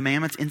 10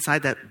 commandments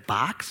inside that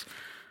box.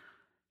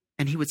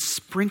 And he would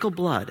sprinkle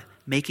blood,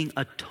 making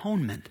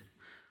atonement,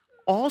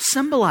 all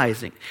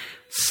symbolizing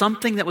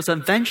something that was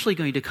eventually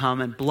going to come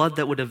and blood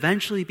that would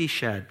eventually be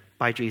shed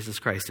by Jesus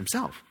Christ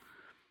himself.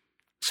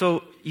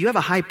 So you have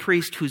a high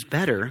priest who's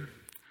better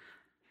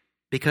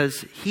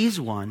because he's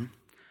one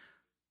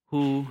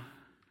who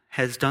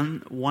has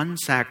done one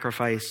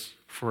sacrifice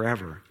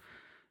forever.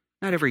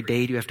 Not every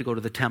day do you have to go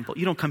to the temple.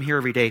 You don't come here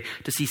every day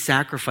to see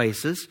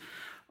sacrifices,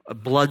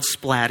 blood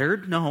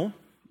splattered. No,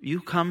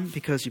 you come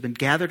because you've been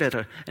gathered at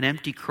an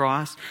empty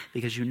cross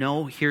because you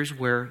know here's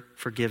where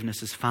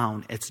forgiveness is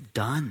found. It's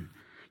done.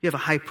 You have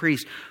a high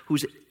priest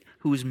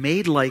who's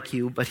made like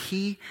you, but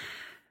he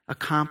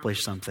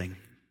accomplished something.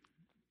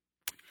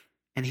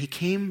 And he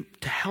came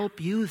to help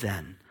you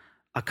then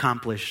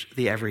accomplish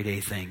the everyday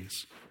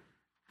things.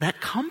 That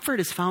comfort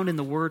is found in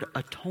the word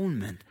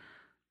atonement.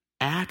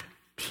 At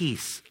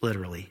peace,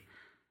 literally.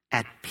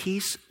 At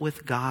peace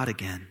with God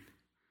again.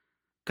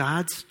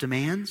 God's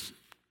demands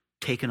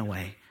taken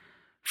away.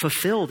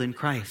 Fulfilled in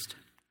Christ.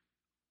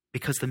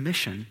 Because the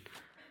mission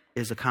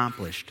is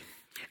accomplished.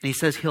 And he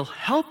says he'll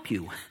help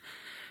you.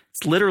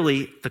 It's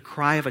literally the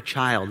cry of a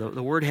child.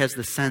 The word has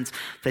the sense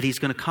that he's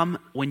going to come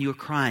when you're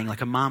crying,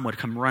 like a mom would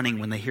come running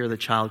when they hear the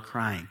child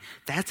crying.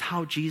 That's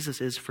how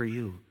Jesus is for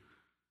you.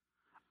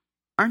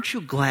 Aren't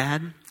you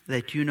glad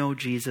that you know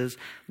Jesus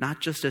not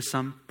just as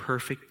some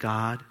perfect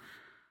God,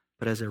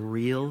 but as a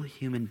real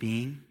human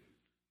being?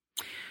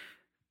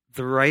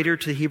 The writer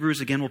to the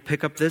Hebrews again will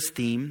pick up this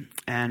theme,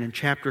 and in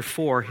chapter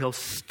 4, he'll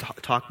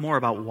talk more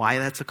about why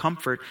that's a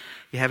comfort.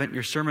 You have it in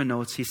your sermon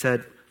notes. He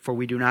said, "For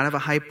we do not have a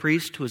high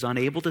priest who is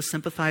unable to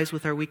sympathize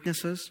with our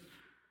weaknesses,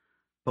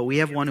 but we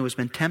have one who has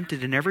been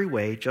tempted in every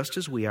way, just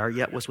as we are,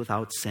 yet was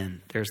without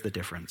sin." There's the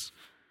difference.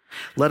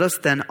 "Let us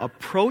then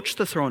approach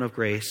the throne of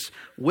grace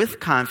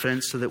with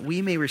confidence so that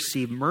we may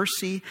receive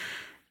mercy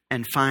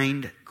and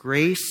find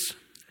grace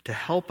to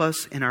help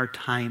us in our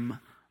time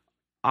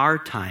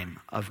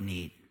of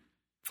need."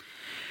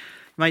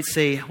 You might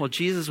say, well,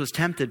 Jesus was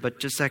tempted,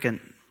 but just a second,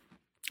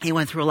 he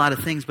went through a lot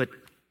of things, but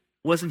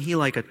wasn't he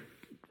like a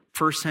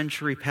first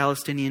century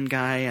Palestinian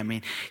guy? I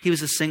mean, he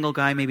was a single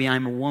guy. Maybe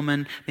I'm a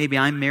woman. Maybe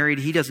I'm married.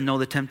 He doesn't know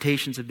the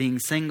temptations of being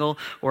single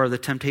or the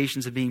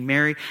temptations of being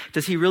married.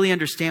 Does he really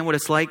understand what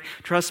it's like?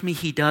 Trust me,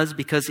 he does,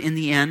 because in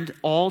the end,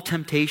 all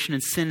temptation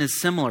and sin is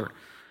similar.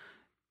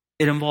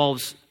 It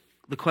involves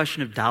the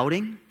question of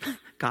doubting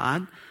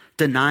God,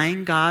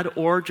 denying God,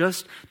 or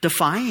just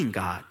defying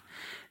God.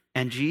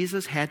 And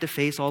Jesus had to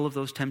face all of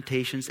those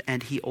temptations,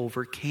 and he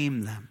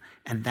overcame them.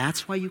 And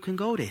that's why you can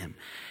go to him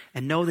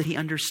and know that he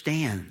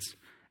understands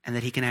and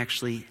that he can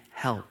actually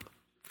help.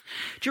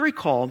 Do you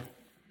recall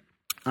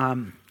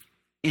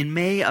in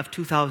May of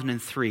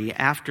 2003,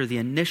 after the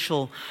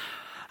initial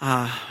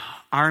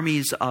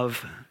armies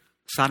of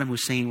Saddam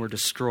Hussein were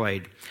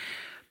destroyed,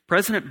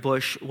 President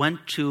Bush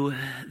went to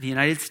the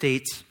United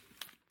States,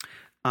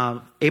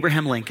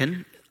 Abraham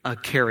Lincoln, a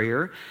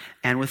carrier,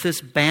 and with this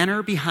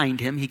banner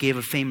behind him, he gave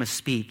a famous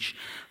speech.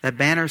 That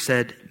banner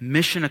said,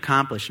 "Mission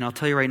accomplished." And I'll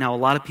tell you right now, a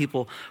lot of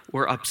people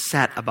were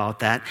upset about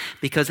that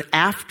because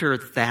after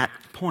that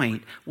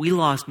point, we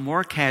lost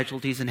more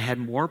casualties and had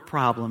more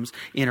problems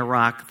in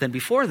Iraq than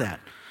before that.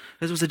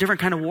 This was a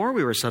different kind of war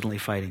we were suddenly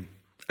fighting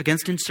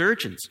against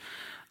insurgents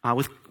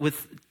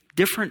with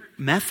different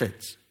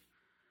methods.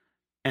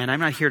 And I'm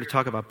not here to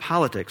talk about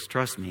politics,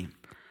 trust me.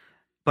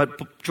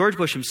 But George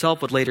Bush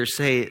himself would later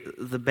say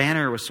the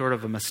banner was sort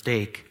of a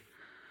mistake.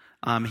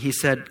 He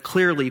said,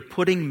 clearly,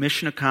 putting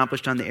 "mission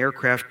accomplished" on the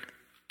aircraft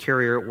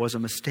carrier was a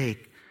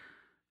mistake.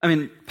 I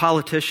mean,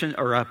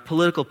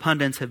 political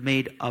pundits have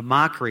made a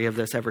mockery of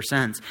this ever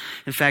since.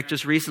 In fact,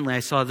 just recently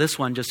I saw this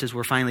one, just as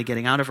we're finally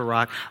getting out of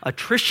Iraq,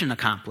 "attrition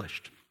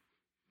accomplished."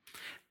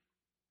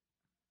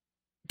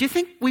 Do you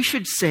think we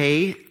should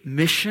say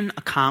 "mission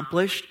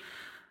accomplished"?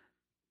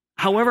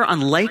 However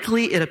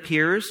unlikely it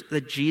appears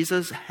that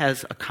Jesus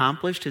has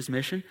accomplished his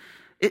mission,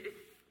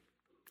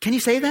 can you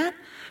say that?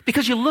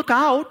 Because you look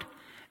out,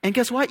 and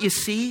guess what? You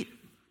see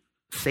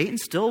Satan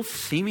still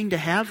seeming to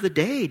have the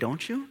day,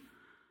 don't you?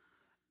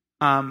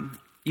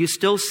 You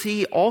still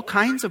see all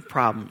kinds of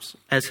problems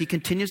as he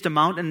continues to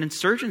mount an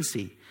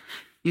insurgency.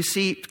 You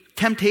see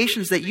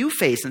temptations that you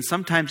face, and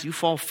sometimes you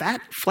fall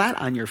flat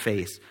on your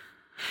face.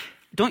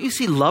 Don't you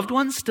see loved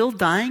ones still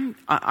dying?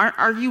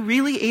 Are you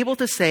really able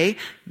to say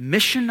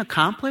 "mission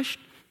accomplished"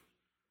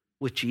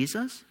 with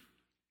Jesus?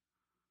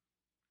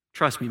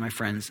 Trust me, my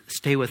friends,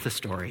 stay with the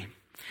story.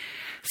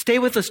 Stay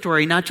with the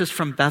story, not just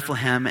from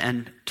Bethlehem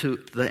and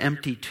to the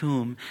empty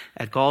tomb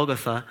at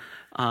Golgotha,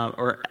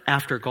 or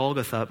after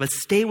Golgotha, but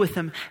stay with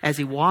him as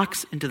he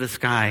walks into the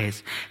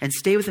skies, and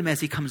stay with him as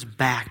he comes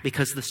back,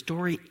 because the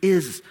story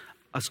is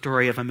a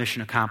story of a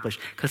mission accomplished,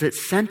 because it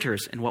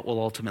centers in what will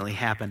ultimately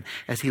happen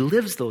as he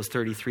lives those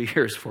 33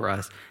 years for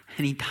us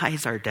and he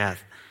dies our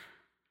death.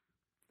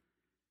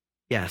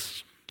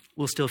 Yes,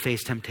 we'll still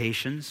face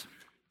temptations.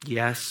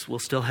 Yes, we'll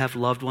still have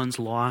loved ones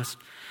lost.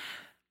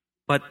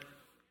 But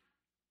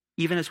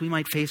even as we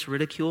might face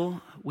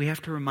ridicule, we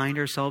have to remind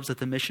ourselves that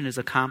the mission is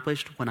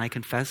accomplished when I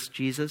confess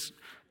Jesus,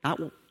 not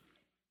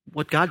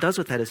What God does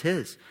with that is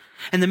his.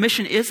 And the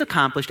mission is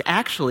accomplished,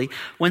 actually,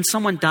 when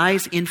someone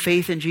dies in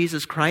faith in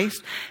Jesus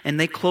Christ and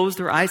they close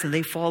their eyes and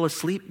they fall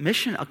asleep.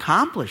 Mission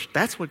accomplished.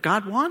 That's what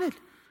God wanted.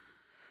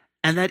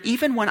 And that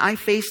even when I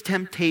face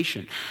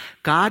temptation,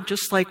 God,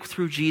 just like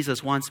through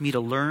Jesus, wants me to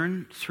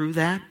learn through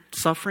that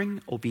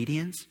suffering,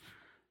 obedience,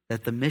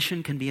 that the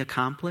mission can be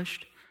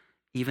accomplished,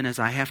 even as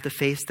I have to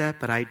face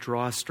that, but I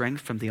draw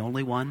strength from the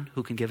only one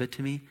who can give it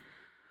to me.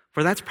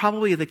 For that's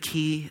probably the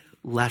key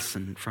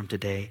lesson from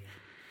today,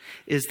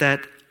 is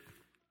that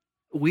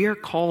we are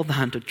called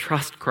on to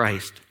trust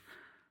Christ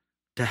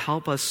to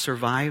help us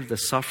survive the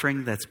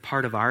suffering that's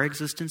part of our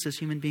existence as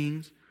human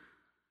beings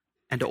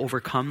and to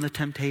overcome the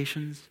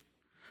temptations.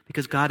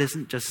 Because God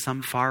isn't just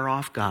some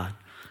far-off God.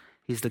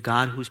 He's the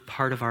God who's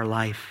part of our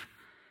life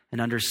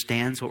and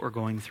understands what we're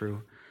going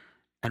through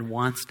and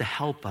wants to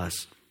help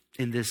us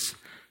in this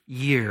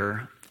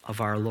year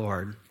of our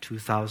Lord,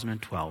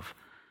 2012.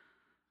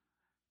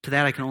 To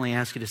that, I can only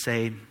ask you to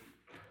say,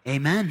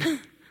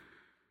 amen.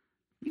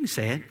 You can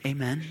say it.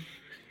 Amen.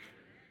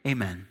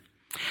 Amen.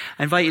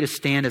 I invite you to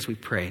stand as we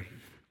pray.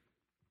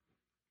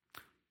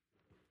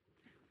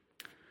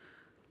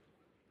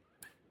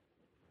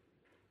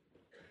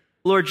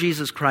 Lord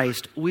Jesus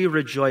Christ, we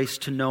rejoice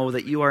to know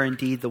that you are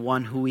indeed the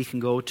one who we can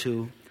go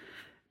to.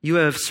 You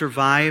have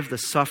survived the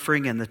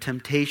suffering and the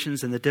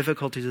temptations and the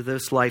difficulties of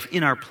this life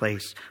in our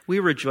place. We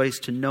rejoice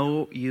to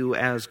know you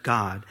as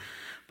God,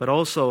 but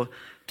also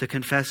to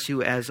confess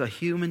you as a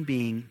human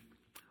being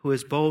who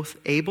is both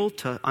able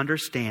to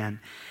understand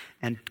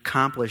and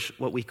accomplish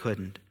what we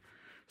couldn't.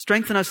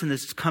 Strengthen us in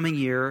this coming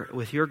year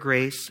with your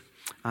grace.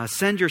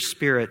 Send your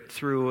Spirit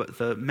through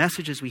the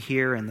messages we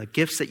hear and the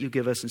gifts that you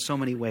give us in so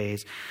many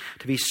ways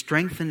to be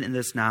strengthened in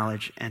this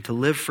knowledge and to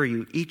live for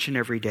you each and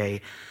every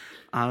day,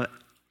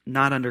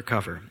 not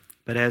undercover,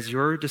 but as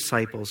your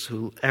disciples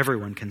who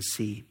everyone can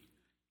see.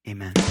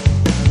 Amen.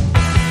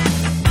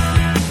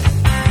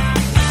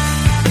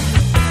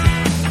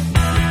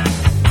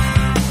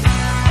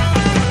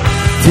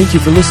 Thank you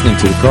for listening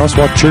to the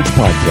Crosswalk Church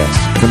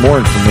Podcast. For more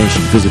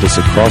information, visit us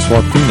at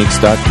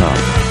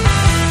crosswalkphoenix.com.